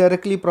is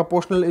indirectly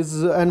proportional,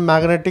 is an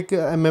magnetic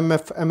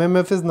MMF.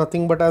 MMF is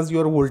nothing but as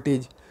your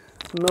voltage.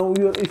 Now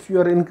if you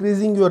are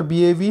increasing your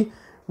BAV,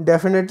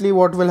 definitely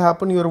what will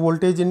happen? Your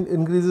voltage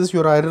increases,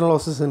 your iron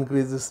losses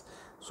increases.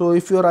 So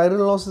if your iron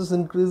losses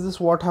increases,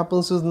 what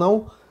happens is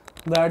now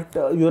that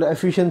your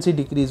efficiency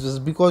decreases,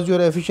 because your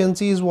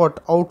efficiency is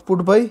what?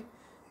 Output by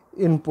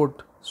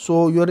input.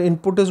 So your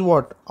input is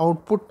what?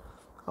 Output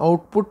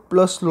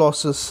plus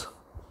losses,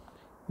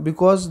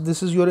 because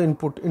this is your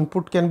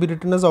input can be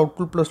written as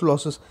output plus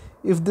losses.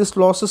 If these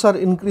losses are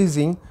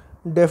increasing,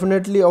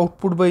 definitely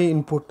output by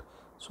input.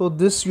 So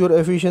this your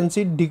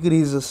efficiency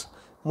decreases.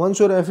 Once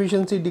your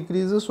efficiency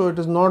decreases, so it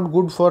is not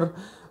good for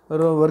a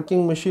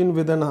working machine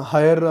with a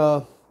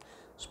higher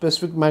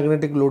specific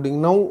magnetic loading.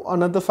 Now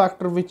another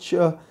factor which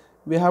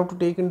we have to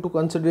take into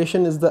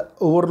consideration is the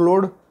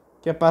overload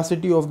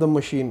capacity of the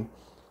machine.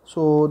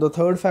 So the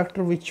third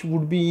factor which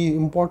would be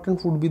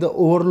important would be the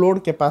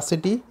overload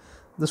capacity.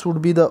 This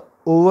would be the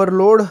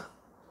overload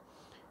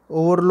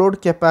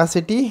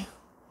capacity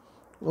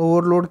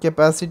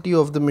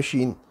of the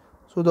machine.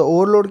 So the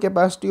overload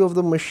capacity of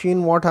the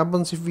machine, what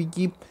happens if we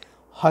keep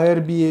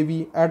higher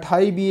BAV? At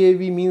high BAV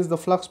means the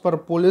flux per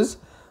pole is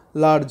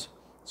large.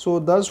 So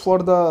thus for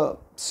the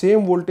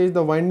same voltage,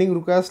 the winding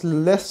requires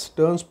less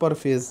turns per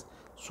phase.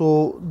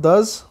 So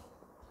thus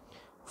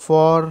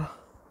for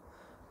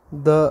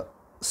the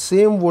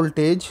same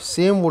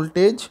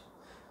voltage,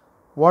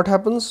 what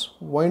happens?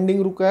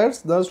 Winding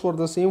requires, thus for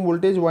the same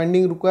voltage,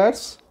 winding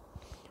requires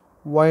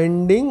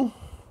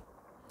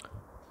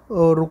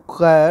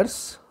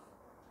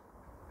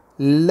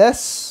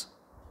less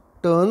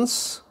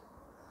turns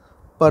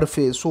per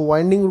phase. So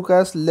winding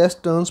requires less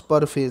turns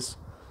per phase.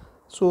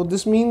 So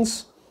this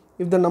means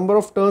if the number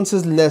of turns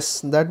is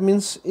less, that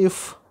means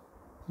if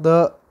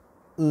the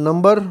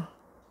number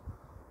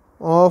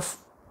of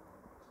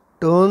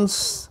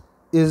turns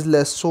is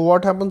less, so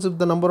what happens if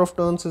the number of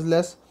turns is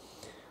less?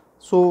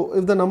 So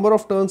if the number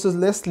of turns is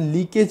less,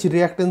 leakage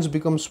reactance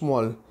becomes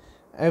small.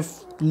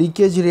 If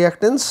leakage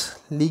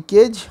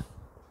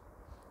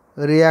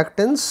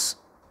reactance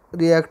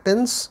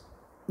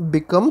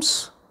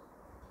becomes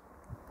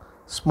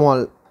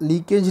small.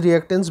 Leakage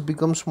reactance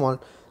becomes small.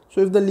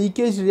 So if the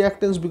leakage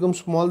reactance becomes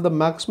small, the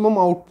maximum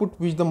output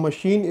which the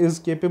machine is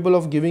capable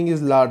of giving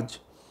is large.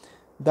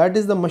 That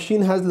is, the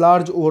machine has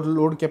large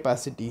overload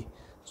capacity.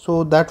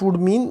 So that would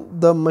mean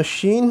the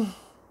machine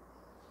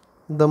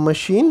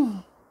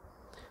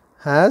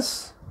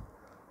has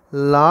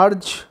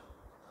large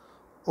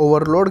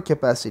overload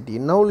capacity.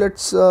 Now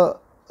let's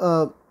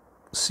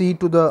see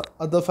to the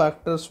other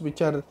factors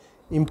which are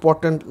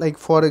important, like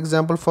for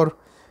example, for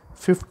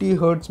 50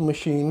 hertz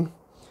machine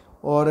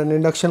or an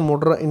induction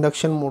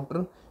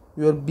motor,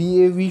 your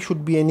BAV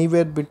should be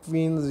anywhere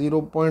between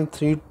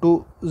 0.3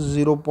 to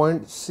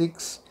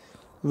 0.6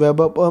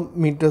 Weber per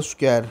meter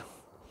square.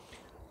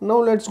 Now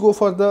let's go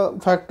for the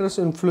factors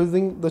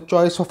influencing the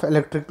choice of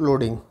electric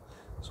loading.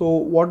 So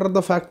what are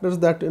the factors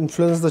that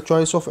influence the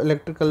choice of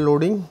electrical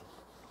loading?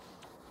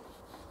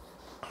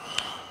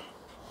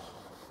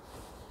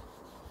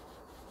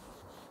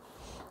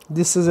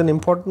 This is an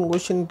important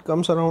question. It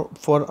comes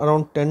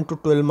around 10 to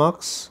 12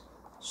 marks.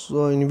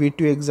 So in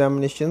VTU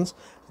examinations,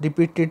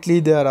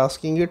 repeatedly they are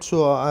asking it.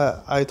 So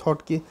I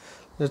thought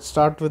let's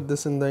start with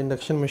this in the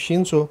induction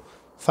machine. So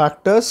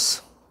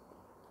factors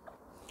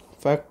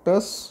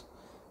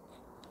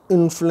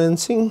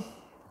influencing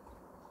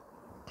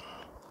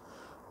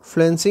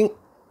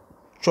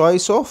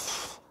choice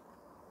of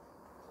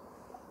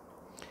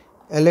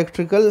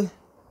electrical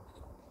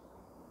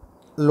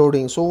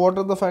loading. So what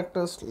are the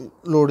factors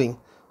loading?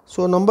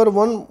 So number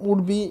one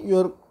would be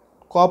your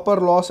copper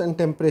loss and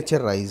temperature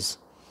rise.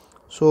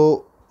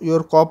 So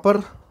your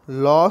copper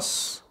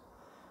loss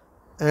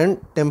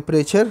and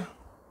temperature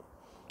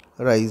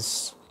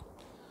rise.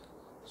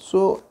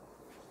 So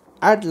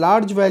at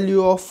large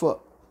value of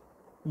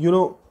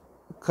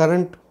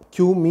current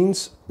Q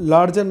means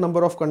larger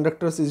number of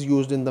conductors is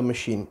used in the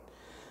machine.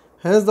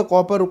 Hence the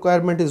copper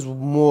requirement is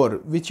more,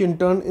 which in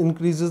turn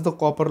increases the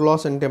copper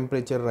loss and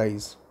temperature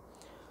rise.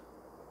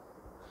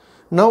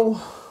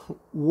 Now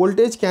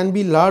voltage can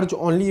be large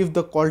only if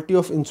the quality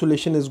of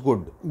insulation is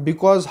good,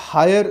 because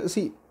higher,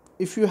 see,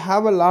 if you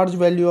have a large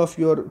value of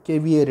your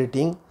kVA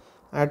rating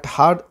at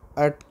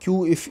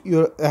Q, if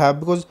you have,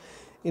 because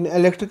in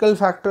electrical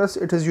factors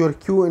it is your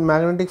Q, in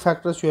magnetic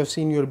factors you have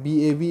seen your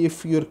BAV.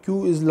 If your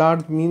Q is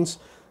large, means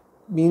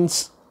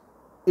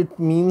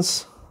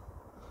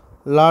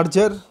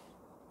larger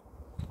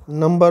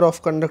number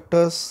of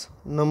conductors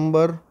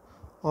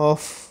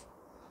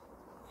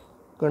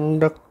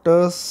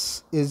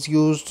is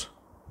used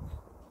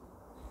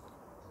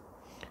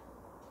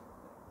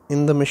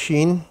in the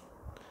machine.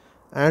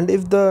 And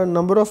if the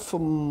number of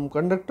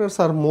conductors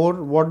are more,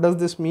 what does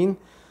this mean?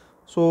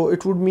 So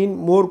it would mean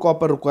more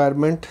copper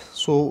requirement.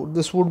 So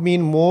this would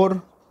mean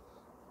more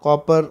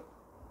copper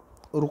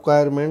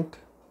requirement,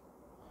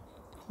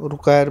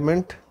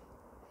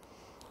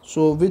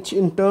 so which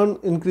in turn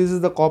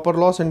increases the copper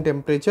loss and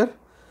temperature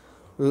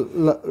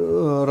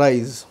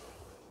rise.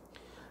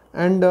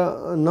 And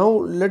now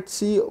let's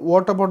see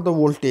what about the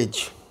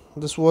voltage.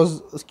 This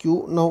was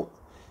Q. Now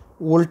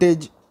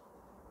voltage,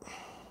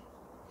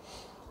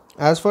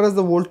 as far as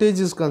the voltage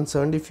is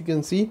concerned, if you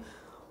can see,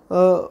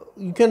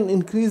 you can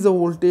increase the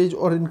voltage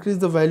or increase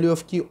the value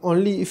of Q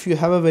only if you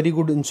have a very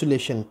good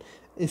insulation.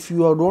 If you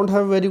don't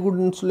have very good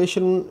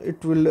insulation,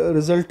 it will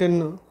result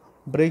in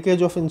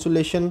breakage of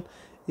insulation.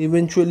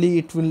 Eventually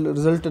it will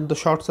result in the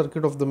short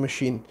circuit of the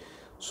machine.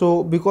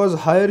 So because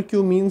higher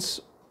Q means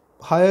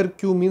higher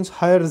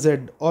Z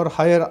or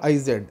higher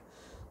IZ.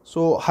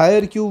 So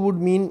higher Q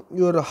would mean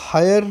your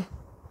higher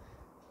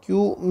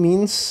Q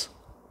means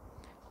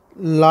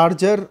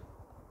larger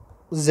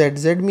Z.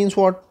 Z means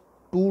what?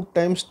 2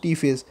 times T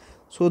phase.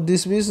 So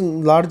this means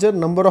larger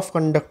number of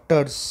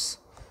conductors,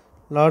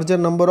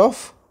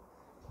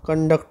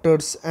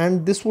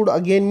 and this would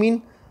again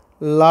mean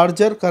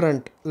larger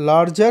current,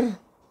 larger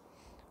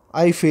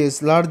I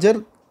phase,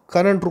 larger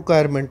current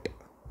requirement.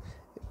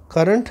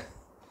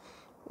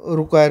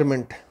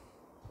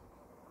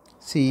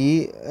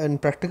 See, an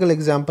practical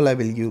example I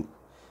will give.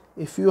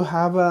 If you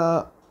have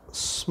a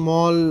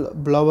small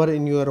blower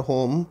in your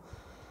home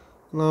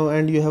now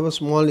and you have a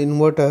small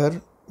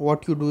inverter,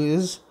 what you do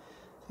is,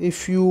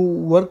 if you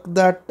work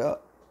that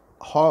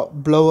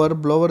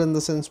blower in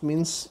the sense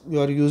means you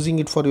are using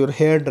it for your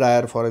hair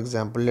dryer, for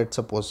example, let's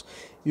suppose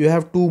you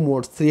have two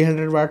modes,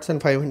 300 watts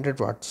and 500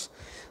 watts.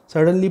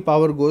 Suddenly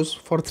power goes.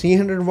 For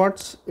 300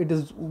 watts it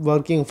is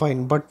working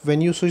fine, but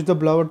when you switch the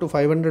blower to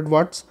 500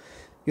 watts,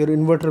 your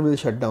inverter will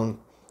shut down.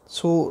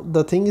 So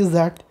the thing is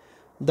that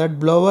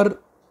blower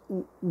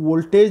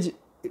voltage,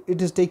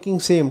 it is taking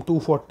same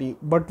 240,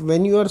 but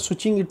when you are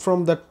switching it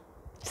from that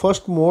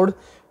first mode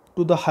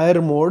to the higher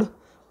mode,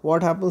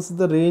 what happens is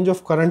the range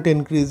of current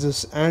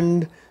increases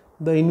and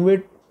the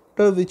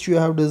inverter which you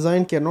have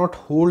designed cannot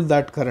hold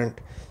that current.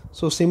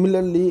 So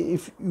similarly,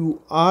 if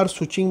you are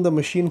switching the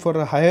machine for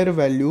a higher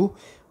value,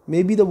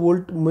 maybe the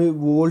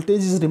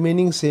voltage is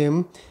remaining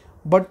same,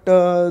 but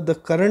the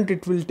current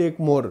it will take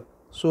more.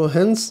 So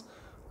hence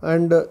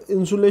and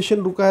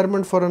insulation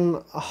requirement for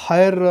an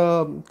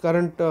higher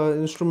current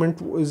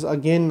instrument is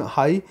again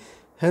high,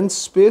 hence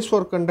space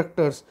for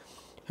conductors,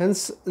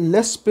 hence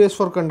less space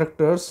for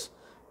conductors,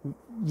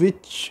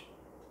 which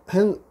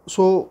hence,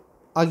 so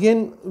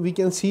again we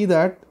can see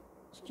that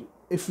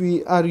if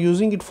we are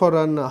using it for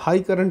an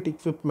high current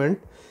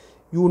equipment,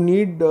 you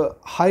need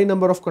high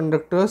number of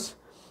conductors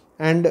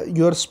and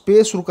your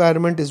space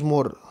requirement is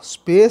more,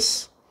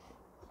 space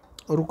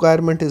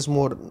requirement is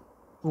more,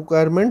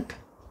 requirement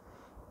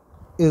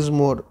is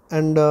more.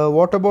 And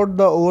what about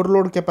the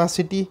overload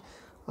capacity?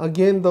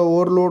 Again, the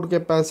overload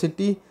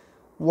capacity,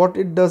 what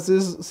it does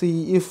is,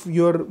 see, if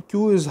your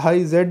Q is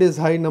high, Z is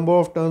high, number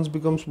of turns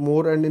becomes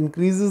more and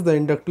increases the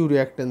inductive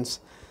reactance.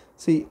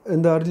 See,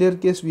 in the earlier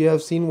case we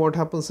have seen what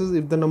happens is,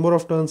 if the number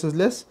of turns is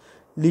less,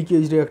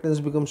 leakage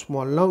reactance becomes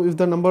small. Now if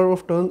the number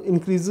of turns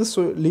increases,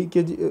 so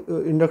leakage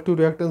inductive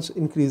reactance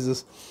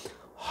increases.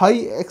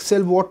 High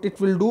XL, what it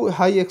will do,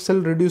 high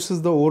XL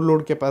reduces the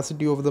overload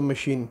capacity of the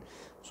machine.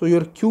 So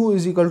your Q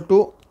is equal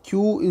to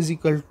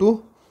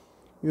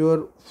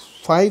your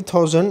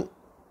 5000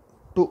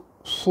 to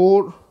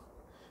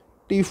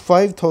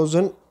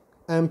 45,000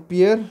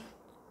 ampere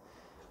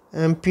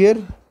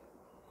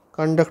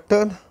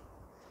conductor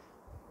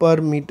per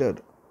meter.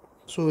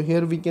 So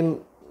here we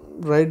can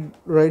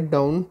write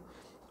down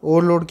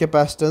overload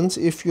capacitance.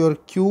 If your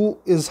Q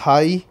is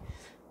high,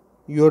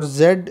 your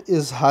Z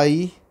is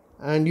high,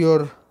 and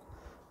your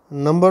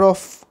number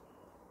of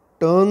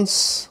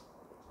turns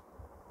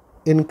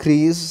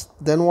increase,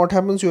 then what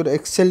happens, your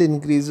XL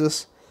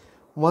increases.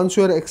 Once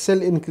your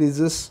XL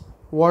increases,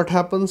 what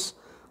happens,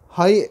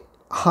 high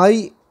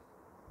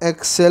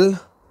XL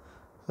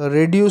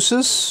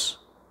reduces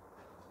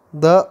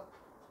the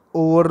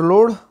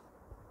overload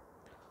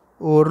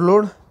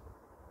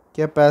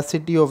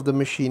capacity of the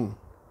machine.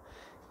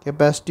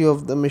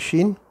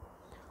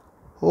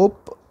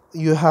 Hope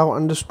you have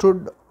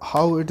understood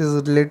how it is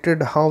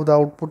related, how the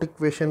output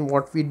equation,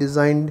 what we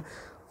designed.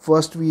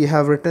 First we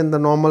have written the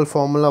normal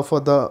formula for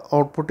the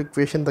output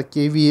equation, the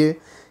KVA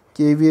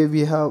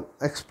we have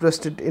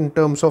expressed it in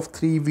terms of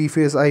 3 V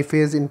phase I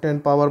phase in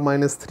 10 power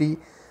minus 3.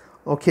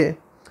 Okay,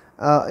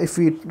 if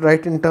we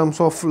write in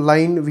terms of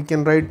line, we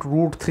can write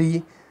root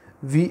 3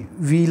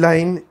 V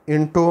line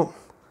into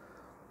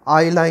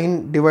I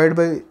line divided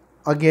by,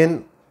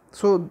 again,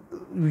 so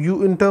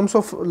you in terms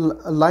of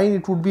line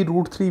it would be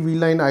root 3 V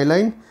line I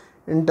line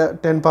in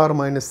 10 power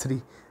minus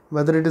 3,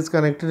 whether it is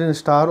connected in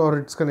star or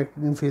it's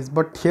connected in phase.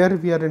 But here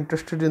we are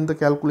interested in the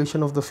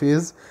calculation of the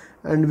phase,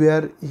 and we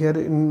are here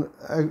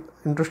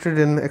interested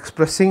in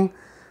expressing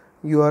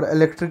your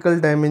electrical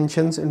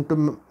dimensions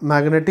into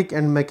magnetic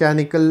and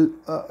mechanical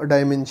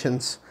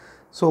dimensions.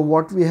 So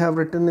what we have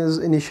written is,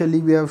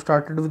 initially we have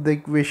started with the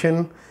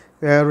equation.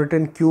 We have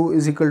written Q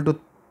is equal to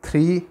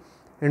 3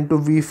 into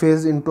V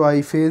phase into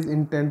I phase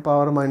in 10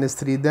 power minus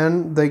 3.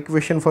 Then the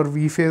equation for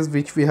V phase,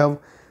 which we have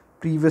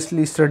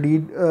previously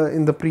studied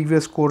in the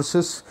previous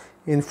courses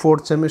in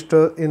 4th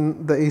semester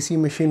in the AC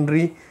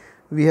machinery,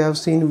 we have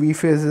seen V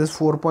phase is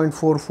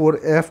 4.44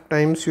 F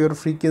times your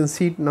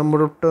frequency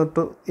number of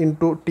turns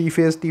into T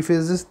phase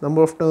is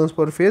number of turns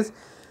per phase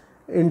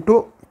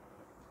into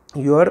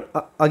your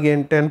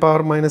again 10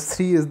 power minus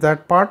 3 is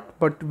that part,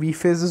 but V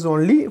phase is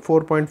only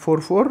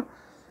 4.44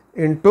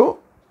 into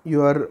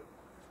your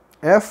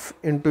F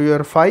into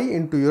your phi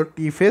into your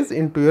T phase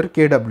into your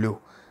kW.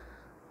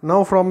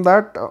 Now from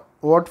that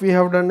what we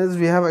have done is,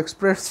 we have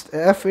expressed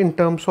F in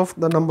terms of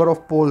the number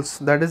of poles,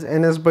 that is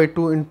ns by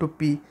 2 into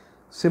P.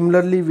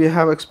 Similarly we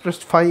have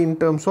expressed phi in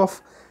terms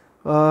of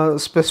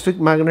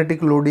specific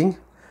magnetic loading,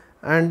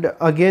 and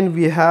again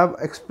we have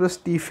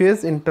expressed T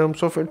phase in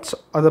terms of its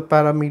other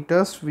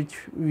parameters which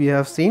we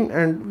have seen,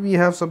 and we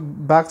have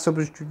back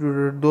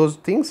substituted those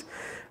things,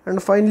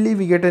 and finally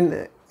we get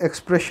an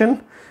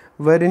expression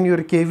wherein your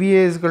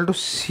KVA is equal to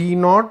C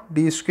naught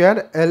D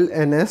square L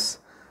ns.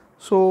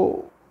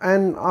 So,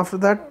 and after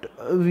that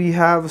we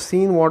have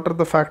seen what are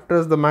the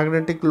factors, the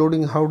magnetic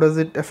loading, how does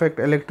it affect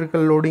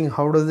electrical loading,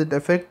 how does it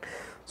affect.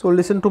 So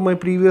listen to my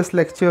previous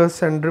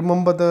lectures and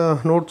remember the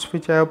notes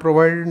which I have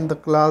provided in the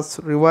class,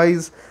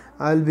 revise.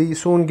 I'll be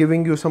soon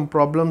giving you some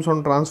problems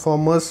on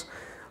transformers.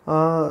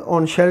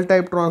 On shell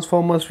type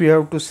transformers we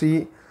have to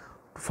see.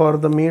 For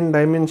the main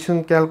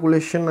dimension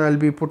calculation I'll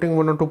be putting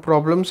 1 or 2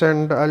 problems,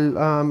 and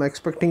I'm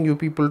expecting you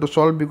people to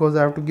solve, because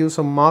I have to give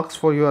some marks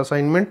for your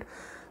assignment.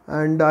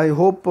 And I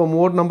hope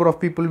more number of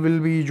people will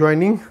be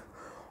joining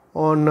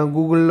on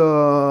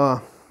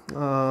Google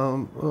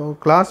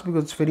class,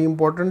 because it's very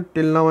important.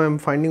 Till now I am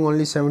finding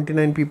only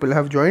 79 people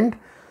have joined.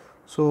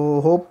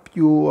 So hope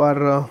you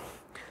are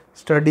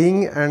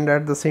studying and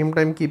at the same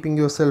time keeping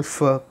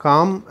yourself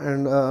calm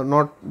and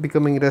not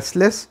becoming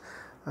restless.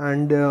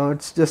 And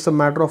it's just a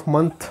matter of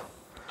month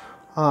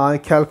I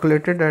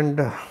calculated,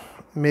 and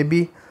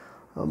maybe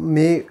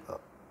mid-May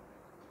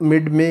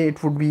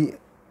it would be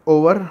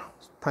over.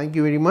 Thank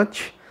you very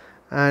much,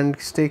 and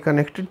stay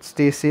connected,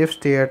 stay safe,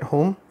 stay at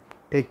home,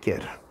 take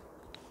care.